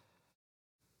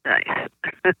 Nice.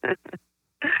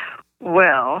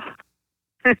 Well.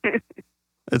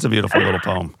 It's a beautiful little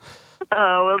poem.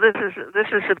 Oh, well, this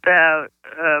is about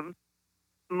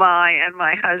my and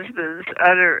my husband's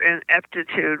utter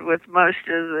ineptitude with most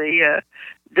of the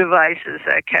devices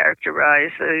that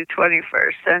characterize the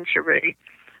 21st century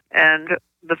and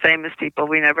the famous people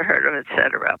we never heard of,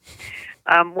 etc.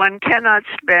 One cannot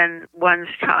spend one's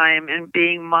time in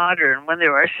being modern when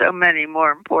there are so many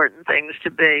more important things to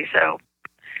be. So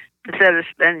instead of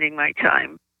spending my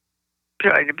time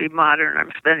trying to be modern,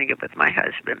 I'm spending it with my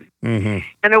husband. Mm-hmm.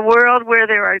 In a world where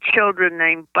there are children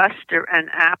named Buster and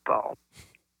Apple,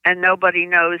 and nobody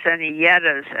knows any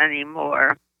Yettas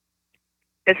anymore,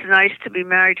 it's nice to be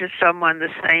married to someone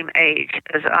the same age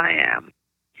as I am.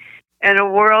 In a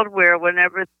world where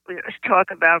whenever we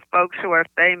talk about folks who are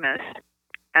famous,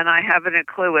 and I haven't a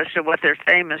clue as to what they're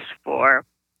famous for,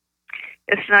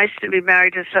 it's nice to be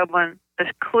married to someone as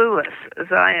clueless as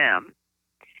I am.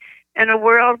 In a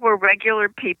world where regular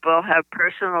people have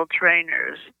personal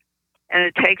trainers and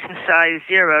it takes a size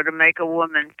 0 to make a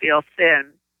woman feel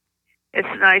thin,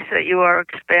 it's nice that you are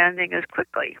expanding as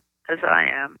quickly as I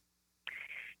am.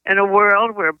 In a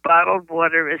world where bottled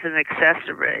water is an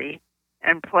accessory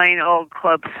and plain old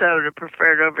club soda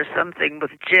preferred over something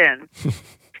with gin,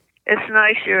 it's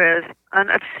nice you're as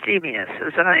unabstemious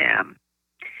as I am.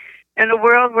 In a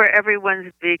world where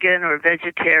everyone's vegan or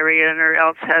vegetarian or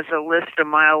else has a list a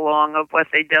mile long of what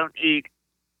they don't eat,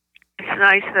 it's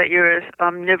nice that you're as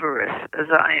omnivorous as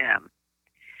I am.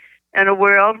 In a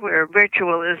world where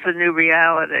virtual is the new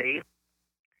reality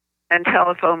and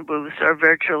telephone booths are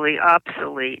virtually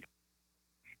obsolete,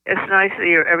 it's nice that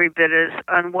you're every bit as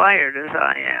unwired as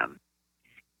I am.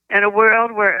 In a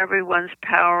world where everyone's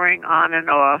powering on and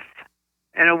off,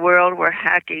 in a world where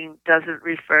hacking doesn't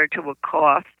refer to a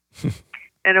cough,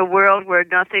 in a world where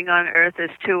nothing on earth is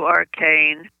too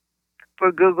arcane for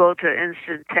Google to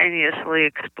instantaneously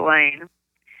explain,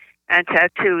 and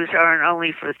tattoos aren't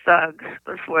only for thugs,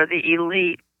 but for the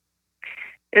elite,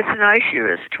 it's nice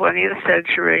you're as 20th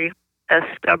century, as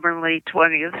stubbornly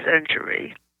 20th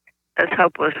century, as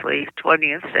hopelessly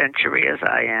 20th century as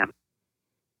I am.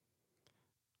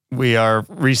 We are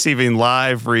receiving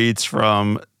live reads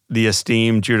from the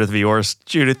esteemed Judith Viorst.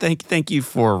 Judith, thank you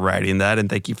for writing that, and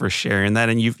thank you for sharing that.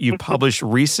 And you published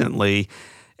recently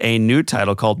a new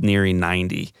title called Nearing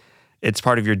 90. It's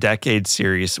part of your Decade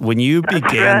series. When you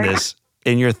began this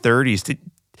in your 30s,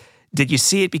 did you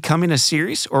see it becoming a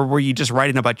series, or were you just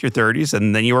writing about your 30s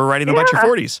and then you were writing about your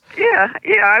 40s? Yeah.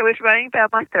 I was writing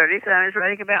about my 30s and I was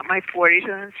writing about my 40s,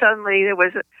 and then suddenly there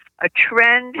was a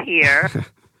trend here.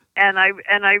 And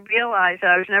I realized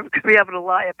I was never going to be able to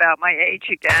lie about my age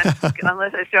again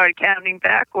unless I started counting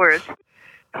backwards.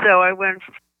 So I went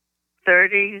from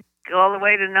 30 all the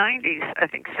way to 90s. I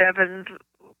think seven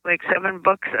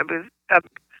books.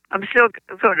 I'm still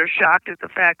sort of shocked at the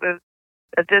fact that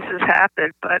this has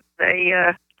happened, but they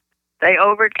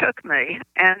overtook me,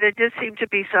 and there did seem to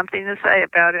be something to say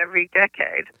about every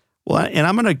decade. Well, and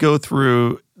I'm going to go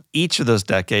through each of those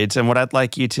decades, and what I'd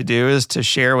like you to do is to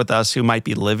share with us who might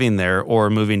be living there or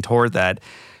moving toward that,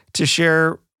 to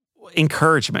share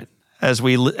encouragement as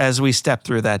we step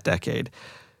through that decade.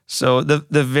 So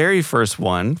the very first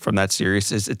one from that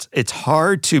series is it's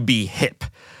hard to be hip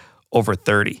over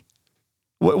 30.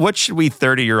 What should we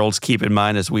 30-year-olds keep in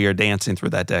mind as we are dancing through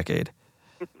that decade?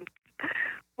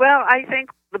 Well, I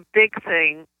think the big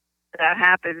thing that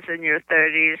happens in your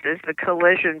 30s is the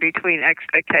collision between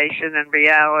expectation and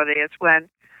reality. It's when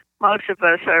most of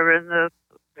us are in the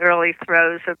early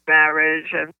throes of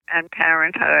marriage and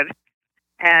parenthood,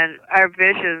 and our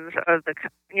visions of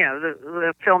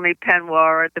the filmy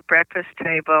peignoir at the breakfast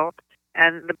table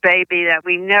and the baby that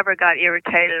we never got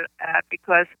irritated at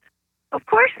because, of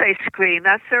course, they scream.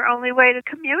 That's their only way to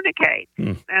communicate.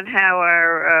 And how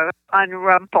our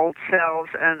unrumpled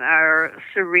selves and our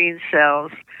serene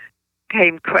selves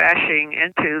came crashing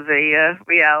into the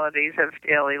realities of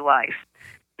daily life.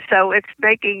 So it's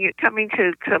coming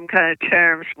to some kind of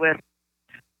terms with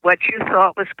what you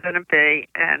thought was going to be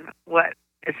and what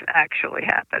is actually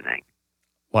happening.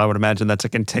 Well, I would imagine that's a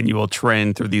continual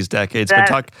trend through these decades. But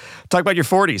talk about your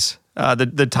 40s.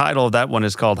 The title of that one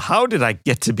is called "How Did I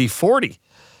Get to Be 40?"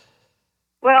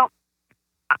 Well,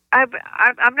 I'm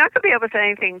not going to be able to say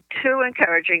anything too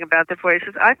encouraging about the 40s,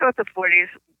 because I thought the 40s,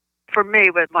 for me,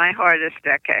 was my hardest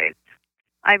decade.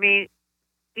 I mean,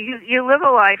 you live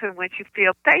a life in which you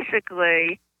feel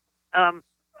basically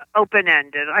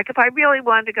open-ended. Like if I really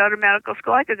wanted to go to medical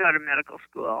school, I could go to medical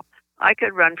school. I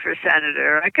could run for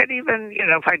senator. I could even,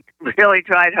 if I really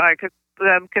tried hard,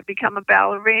 could become a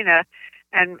ballerina,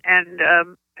 and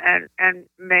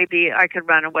maybe I could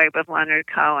run away with Leonard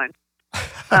Cohen.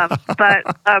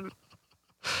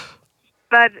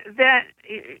 But then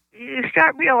you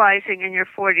start realizing in your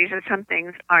 40s that some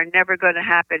things are never going to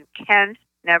happen, can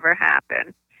never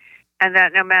happen, and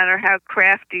that no matter how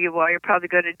crafty you are, you're probably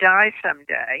going to die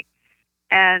someday.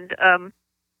 And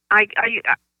I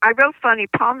wrote funny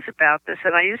poems about this,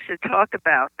 and I used to talk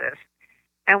about this.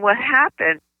 And what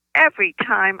happened every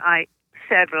time I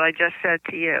said what I just said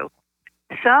to you,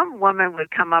 some woman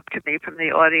would come up to me from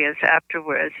the audience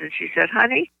afterwards, and she said,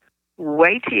 "Honey,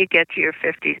 wait till you get to your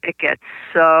 50s. It gets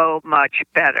so much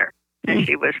better." And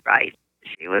she was right.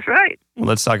 She was right. Well,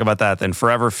 let's talk about that then.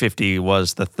 Forever 50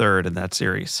 was the third in that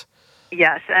series.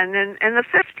 Yes, and in the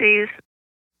 50s,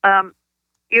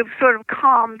 you've sort of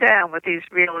calmed down with these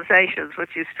realizations,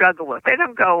 which you struggle with. They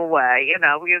don't go away. You're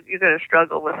going to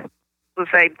struggle with the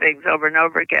same things over and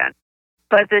over again.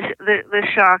 But the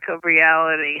shock of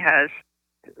reality has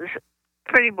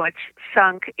pretty much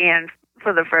sunk in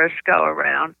for the first go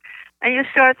around. And you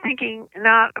start thinking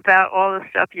not about all the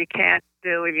stuff you can't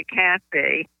do or you can't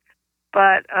be,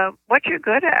 but what you're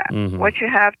good at, what you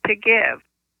have to give,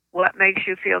 what makes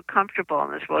you feel comfortable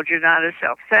in this world. You're not as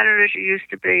self-centered as you used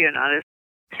to be. You're not as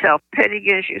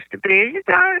self-pitying as you used to be. You're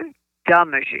not as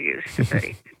dumb as you used to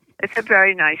be. It's a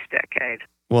very nice decade.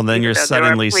 Well, then you're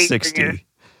suddenly 60.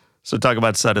 So talk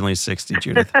about suddenly 60,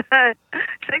 Judith.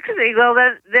 60. Well,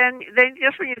 then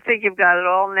just when you think you've got it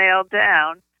all nailed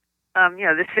down,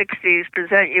 the 60s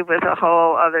present you with a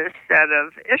whole other set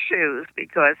of issues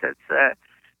because it's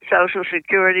Social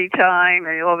Security time,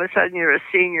 and all of a sudden you're a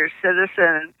senior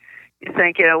citizen. You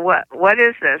think, what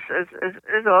is this?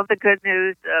 Is all the good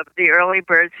news of the early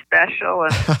bird special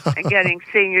and getting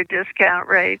senior discount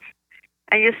rates?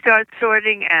 And you start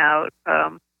sorting out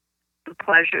the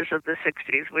pleasures of the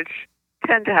 60s, which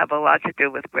tend to have a lot to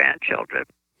do with grandchildren.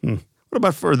 What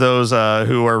about for those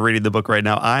who are reading the book right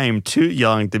now? I am too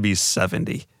young to be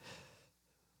 70.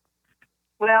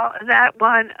 Well, that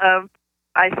one,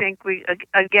 I think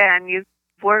you've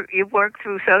worked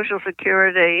through Social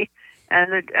Security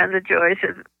and the joys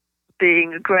of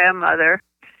being a grandmother,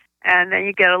 and then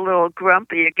you get a little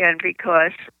grumpy again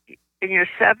because in your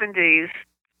 70s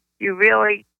you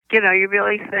really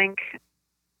think,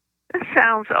 this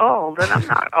sounds old, and I'm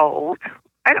not old.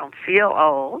 I don't feel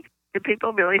old. Do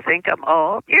people really think I'm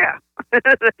old? Yeah,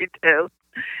 they do.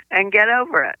 And get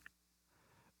over it.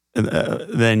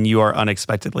 Then you are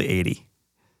unexpectedly 80.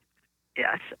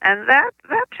 Yes, and that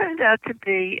turned out to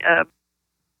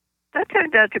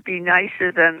be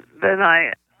nicer than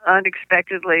I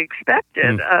unexpectedly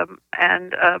expected.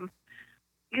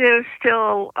 There's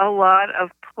still a lot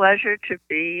of pleasure to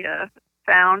be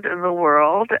found in the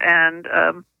world, and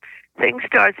things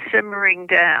start simmering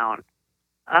down.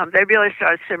 They really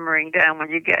start simmering down when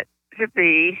you get to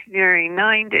be nearing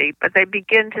 90, but they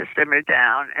begin to simmer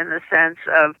down in the sense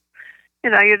of,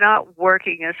 you're not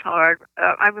working as hard.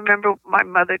 I remember my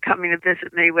mother coming to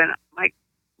visit me when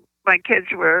my kids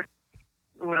were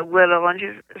little, and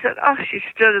she said, she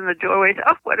stood in the doorway,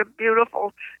 oh, what a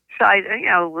beautiful sight. And,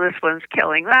 this one's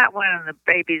killing that one, and the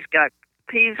baby's got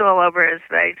peas all over his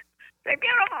face. Say,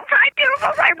 beautiful sight,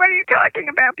 beautiful sight. What are you talking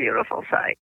about, beautiful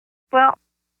sight? Well,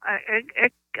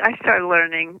 I started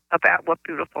learning about what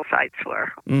beautiful sights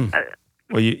were.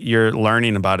 Well, you're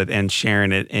learning about it and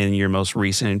sharing it in your most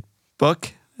recent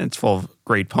book. It's full of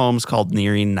great poems called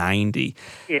Nearing 90.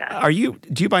 Yeah.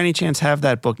 Do you by any chance have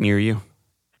that book near you?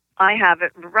 I have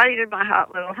it right in my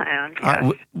hot little hand.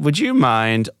 Yes. Would you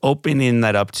mind opening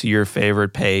that up to your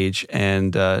favorite page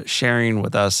and sharing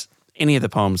with us any of the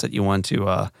poems that you want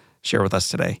to share with us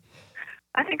today?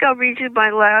 I think I'll read you my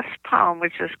last poem,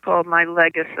 which is called My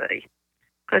Legacy,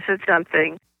 because it's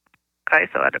something I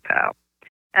thought about.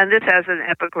 And this has an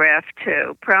epigraph,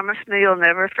 too. Promise me you'll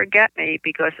never forget me,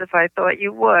 because if I thought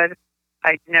you would,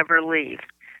 I'd never leave.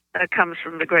 That comes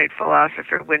from the great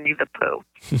philosopher Winnie the Pooh.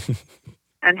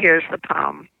 And here's the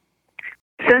poem.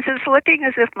 Since it's looking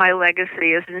as if my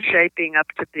legacy isn't shaping up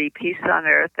to be peace on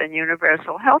earth and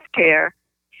universal health care,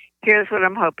 here's what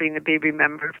I'm hoping to be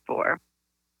remembered for.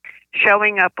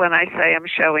 Showing up when I say I'm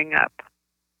showing up.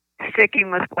 Sticking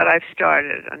with what I've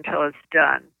started until it's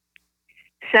done.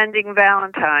 Sending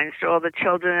Valentines to all the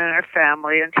children in our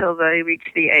family until they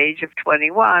reach the age of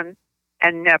 21,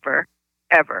 and never,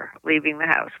 ever leaving the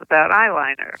house without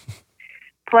eyeliner.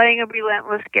 Playing a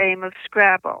relentless game of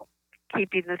Scrabble,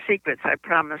 keeping the secrets I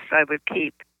promised I would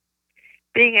keep.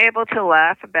 being able to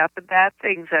laugh about the bad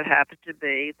things that happen to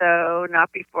me, though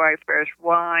not before I first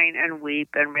whine and weep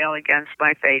and rail against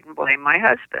my fate and blame my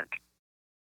husband.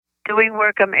 Doing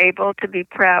work I'm able to be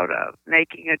proud of,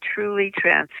 making a truly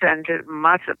transcendent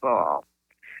matzo ball.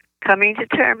 Coming to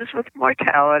terms with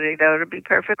mortality, though, to be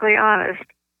perfectly honest,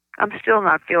 I'm still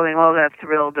not feeling all that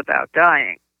thrilled about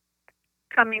dying.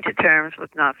 Coming to terms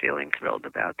with not feeling thrilled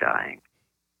about dying.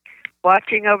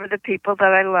 Watching over the people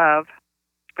that I love,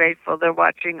 grateful they're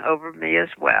watching over me as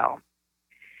well.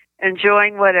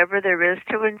 Enjoying whatever there is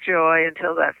to enjoy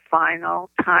until that final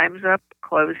time's up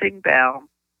closing bell,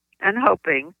 and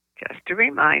hoping, just a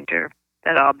reminder,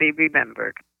 that I'll be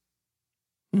remembered.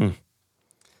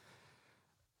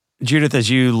 Judith, as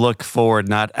you look forward,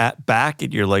 not back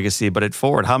at your legacy, but at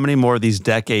forward, how many more of these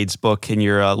decades book can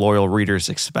your loyal readers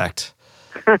expect?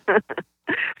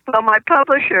 Well, my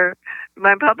publisher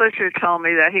told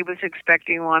me that he was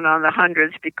expecting one on the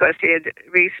hundreds because he had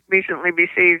recently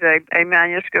received a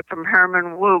manuscript from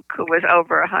Herman Wouk, who was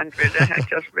over 100 and had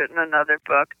just written another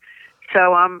book.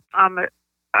 So I'm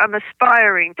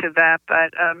aspiring to that,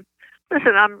 but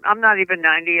listen, I'm not even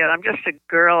 90 yet. I'm just a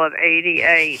girl of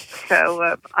 88,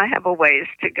 so I have a ways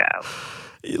to go.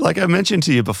 Like I mentioned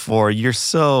to you before, you're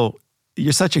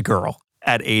such a girl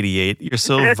at 88. You're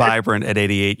so vibrant at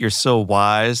 88. You're so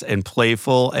wise and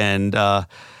playful and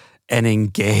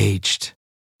engaged.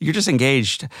 You're just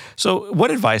engaged. So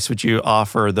what advice would you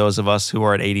offer those of us who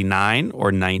are at 89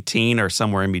 or 19 or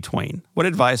somewhere in between? What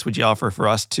advice would you offer for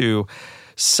us to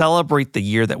celebrate the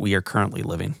year that we are currently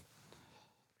living?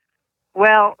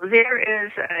 Well, there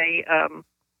is a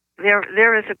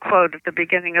quote at the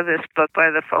beginning of this book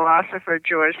by the philosopher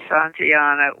George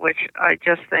Santayana, which I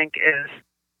just think is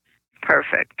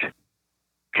perfect.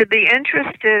 To be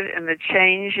interested in the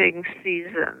changing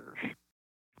seasons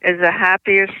is a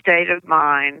happier state of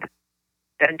mind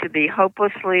than to be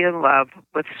hopelessly in love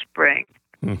with spring.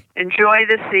 Enjoy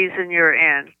the season you're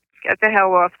in. Get the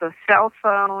hell off the cell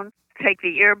phone, take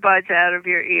the earbuds out of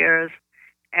your ears,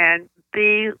 and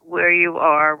be where you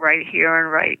are right here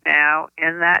and right now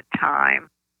in that time.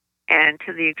 And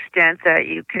to the extent that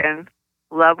you can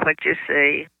love what you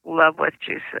see, love what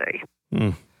you see.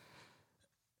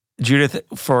 Judith,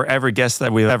 for every guest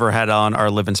that we've ever had on our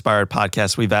Live Inspired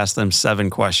podcast, we've asked them 7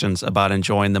 questions about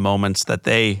enjoying the moments that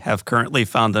they have currently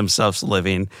found themselves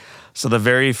living. So the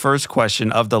very first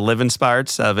question of the Live Inspired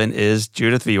 7 is,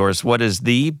 Judith Viors, what is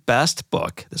the best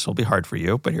book? This will be hard for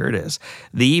you, but here it is.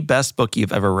 The best book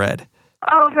you've ever read?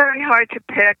 Oh, very hard to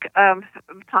pick.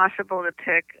 Impossible to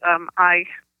pick. I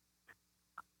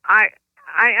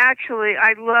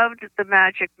loved The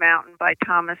Magic Mountain by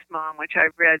Thomas Mann, which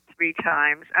I've read 3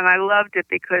 times, and I loved it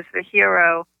because the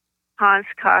hero, Hans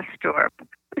Castorp,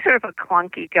 sort of a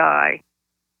clunky guy,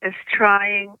 is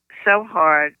trying so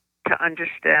hard to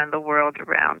understand the world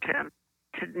around him,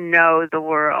 to know the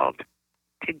world,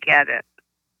 to get it.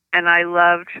 And I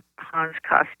loved Hans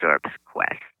Castorp's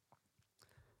quest.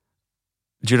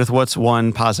 Judith, what's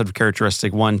one positive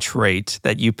characteristic, one trait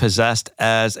that you possessed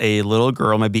as a little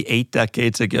girl, maybe 8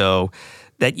 decades ago,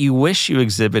 that you wish you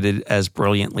exhibited as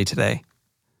brilliantly today?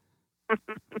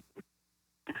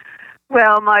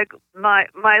 Well, my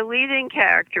leading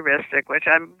characteristic, which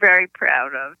I'm very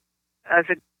proud of as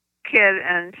a kid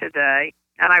and today,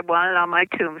 and I want it on my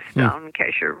tombstone in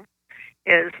case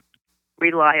is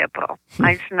reliable.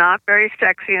 It's not very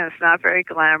sexy and it's not very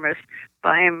glamorous, but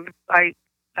I'm a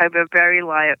very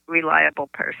reliable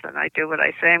person. I do what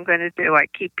I say I'm going to do. I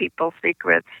keep people's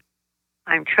secrets.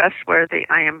 I'm trustworthy.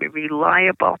 I am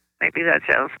reliable. Maybe that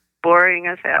sounds boring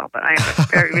as hell, but I am a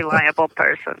very reliable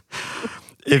person.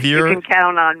 You can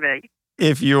count on me.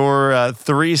 If your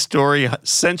 3-story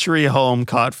century home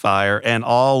caught fire and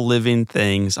all living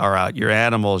things are out, your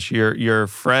animals, your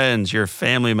friends, your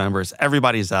family members,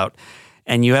 everybody's out,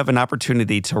 and you have an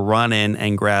opportunity to run in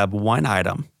and grab one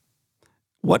item,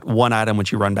 what one item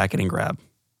would you run back in and grab?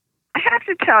 I have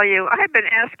to tell you, I have been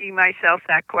asking myself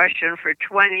that question for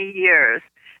 20 years.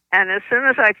 And as soon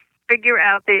as I figure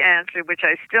out the answer, which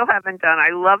I still haven't done, I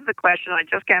love the question, I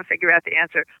just can't figure out the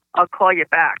answer, I'll call you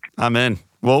back. I'm in.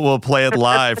 We'll play it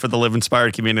live for the Live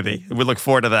Inspired community. We look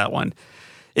forward to that one.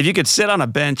 If you could sit on a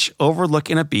bench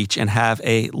overlooking a beach and have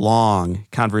a long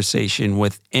conversation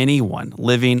with anyone,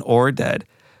 living or dead,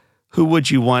 who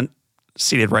would you want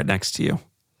seated right next to you?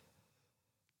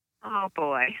 Oh,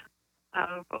 boy.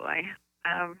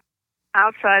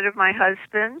 Outside of my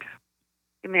husband,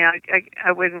 I mean, I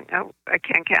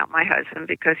can't count my husband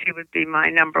because he would be my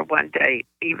number 1 date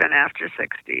even after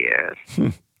 60 years.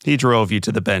 He drove you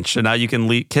to the bench, so now you can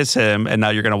kiss him, and now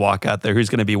you're going to walk out there. Who's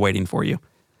going to be waiting for you?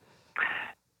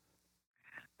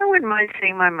 Well, wouldn't mind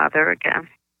seeing my mother again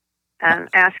and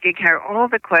asking her all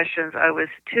the questions I was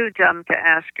too dumb to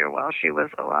ask her while she was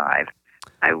alive.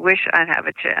 I wish I'd have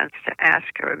a chance to ask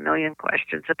her a million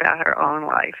questions about her own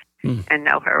life and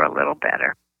know her a little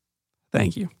better.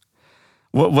 Thank you.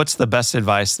 What's the best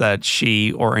advice that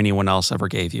she or anyone else ever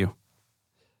gave you?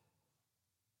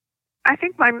 I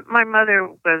think my mother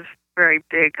was very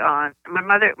big on my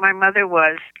mother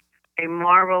was a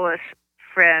marvelous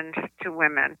friend to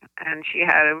women, and she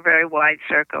had a very wide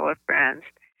circle of friends.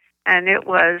 And it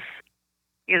was,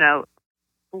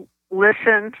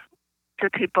 listen to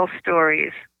people's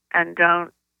stories and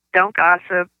don't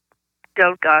gossip.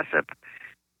 Don't gossip.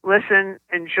 Listen,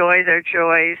 enjoy their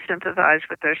joys, sympathize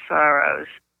with their sorrows,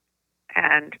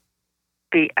 and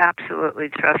be absolutely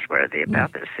trustworthy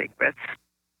about their secrets.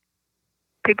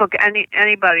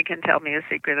 Anybody can tell me a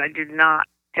secret. I do not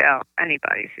tell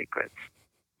anybody secrets.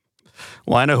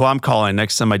 Well, I know who I'm calling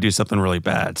next time I do something really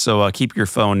bad. So keep your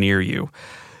phone near you.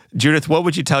 Judith, what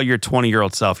would you tell your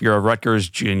 20-year-old self? You're a Rutgers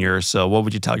junior, so what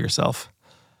would you tell yourself?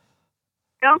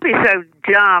 Don't be so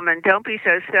dumb and don't be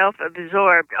so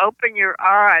self-absorbed. Open your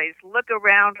eyes. Look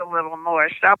around a little more.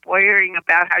 Stop worrying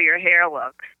about how your hair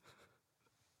looks.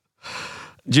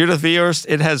 Judith Viorst,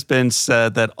 it has been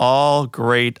said that all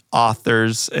great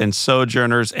authors and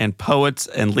sojourners and poets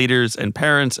and leaders and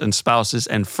parents and spouses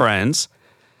and friends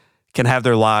can have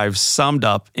their lives summed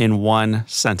up in one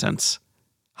sentence.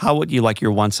 How would you like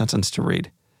your one sentence to read?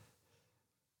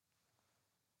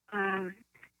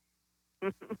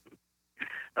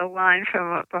 A line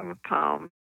from a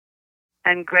poem.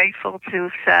 And grateful to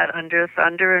have sat under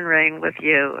thunder and rain with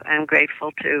you, and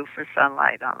grateful too for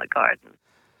sunlight on the garden.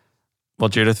 Well,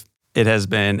 Judith, it has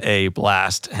been a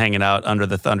blast hanging out under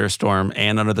the thunderstorm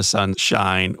and under the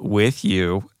sunshine with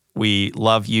you. We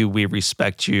love you, we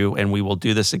respect you, and we will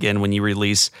do this again when you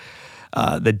release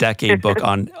the decade book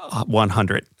on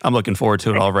 100. I'm looking forward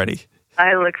to it already.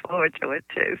 I look forward to it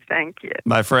too. Thank you.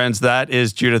 My friends, that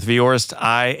is Judith Viorst.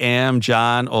 I am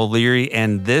John O'Leary,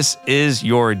 and this is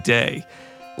your day.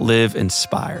 Live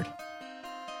inspired.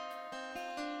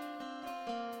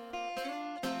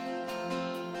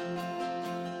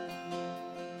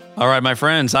 All right, my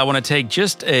friends, I want to take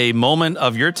just a moment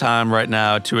of your time right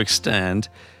now to extend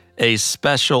a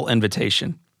special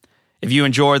invitation. If you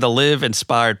enjoy the Live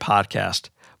Inspired podcast,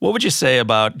 what would you say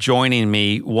about joining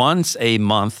me once a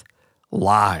month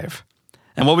live?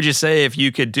 And what would you say if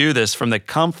you could do this from the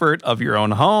comfort of your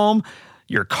own home,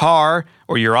 your car,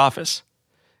 or your office?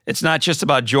 It's not just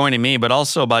about joining me, but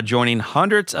also about joining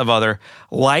hundreds of other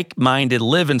like-minded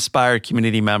Live Inspired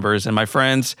community members. And my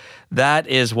friends, that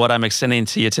is what I'm extending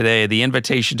to you today, the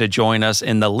invitation to join us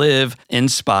in the Live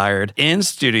Inspired in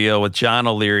studio with John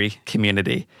O'Leary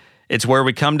community. It's where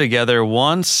we come together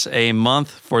once a month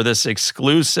for this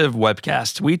exclusive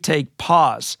webcast. We take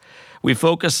pause. We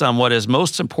focus on what is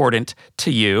most important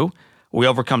to you. We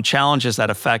overcome challenges that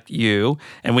affect you,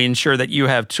 and we ensure that you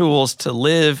have tools to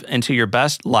live into your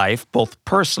best life, both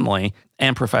personally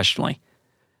and professionally.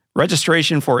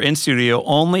 Registration for In Studio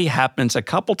only happens a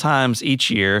couple times each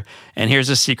year, and here's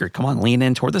a secret. Come on, lean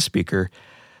in toward the speaker.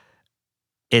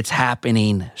 It's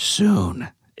happening soon.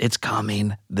 It's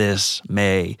coming this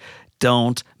May.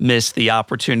 Don't miss the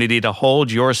opportunity to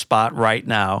hold your spot right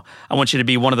now. I want you to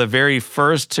be one of the very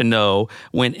first to know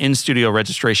when In Studio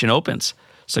registration opens.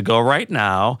 So go right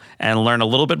now and learn a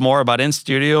little bit more about In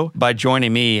Studio by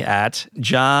joining me at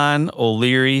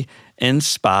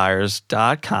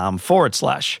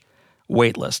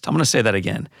johnolearyinspires.com/waitlist. I'm going to say that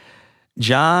again.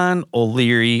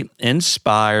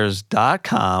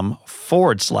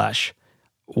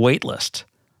 johnolearyinspires.com/waitlist.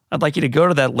 I'd like you to go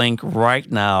to that link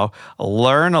right now,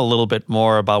 learn a little bit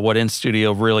more about what In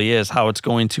Studio really is, how it's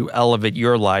going to elevate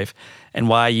your life, and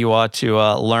why you ought to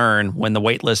learn when the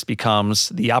waitlist becomes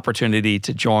the opportunity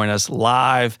to join us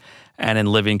live and in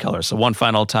living color. So one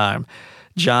final time,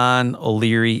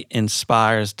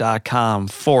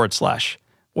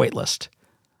 johnolearyinspires.com/waitlist.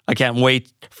 I can't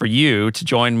wait for you to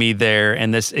join me there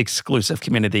in this exclusive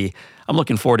community. I'm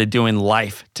looking forward to doing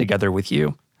life together with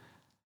you.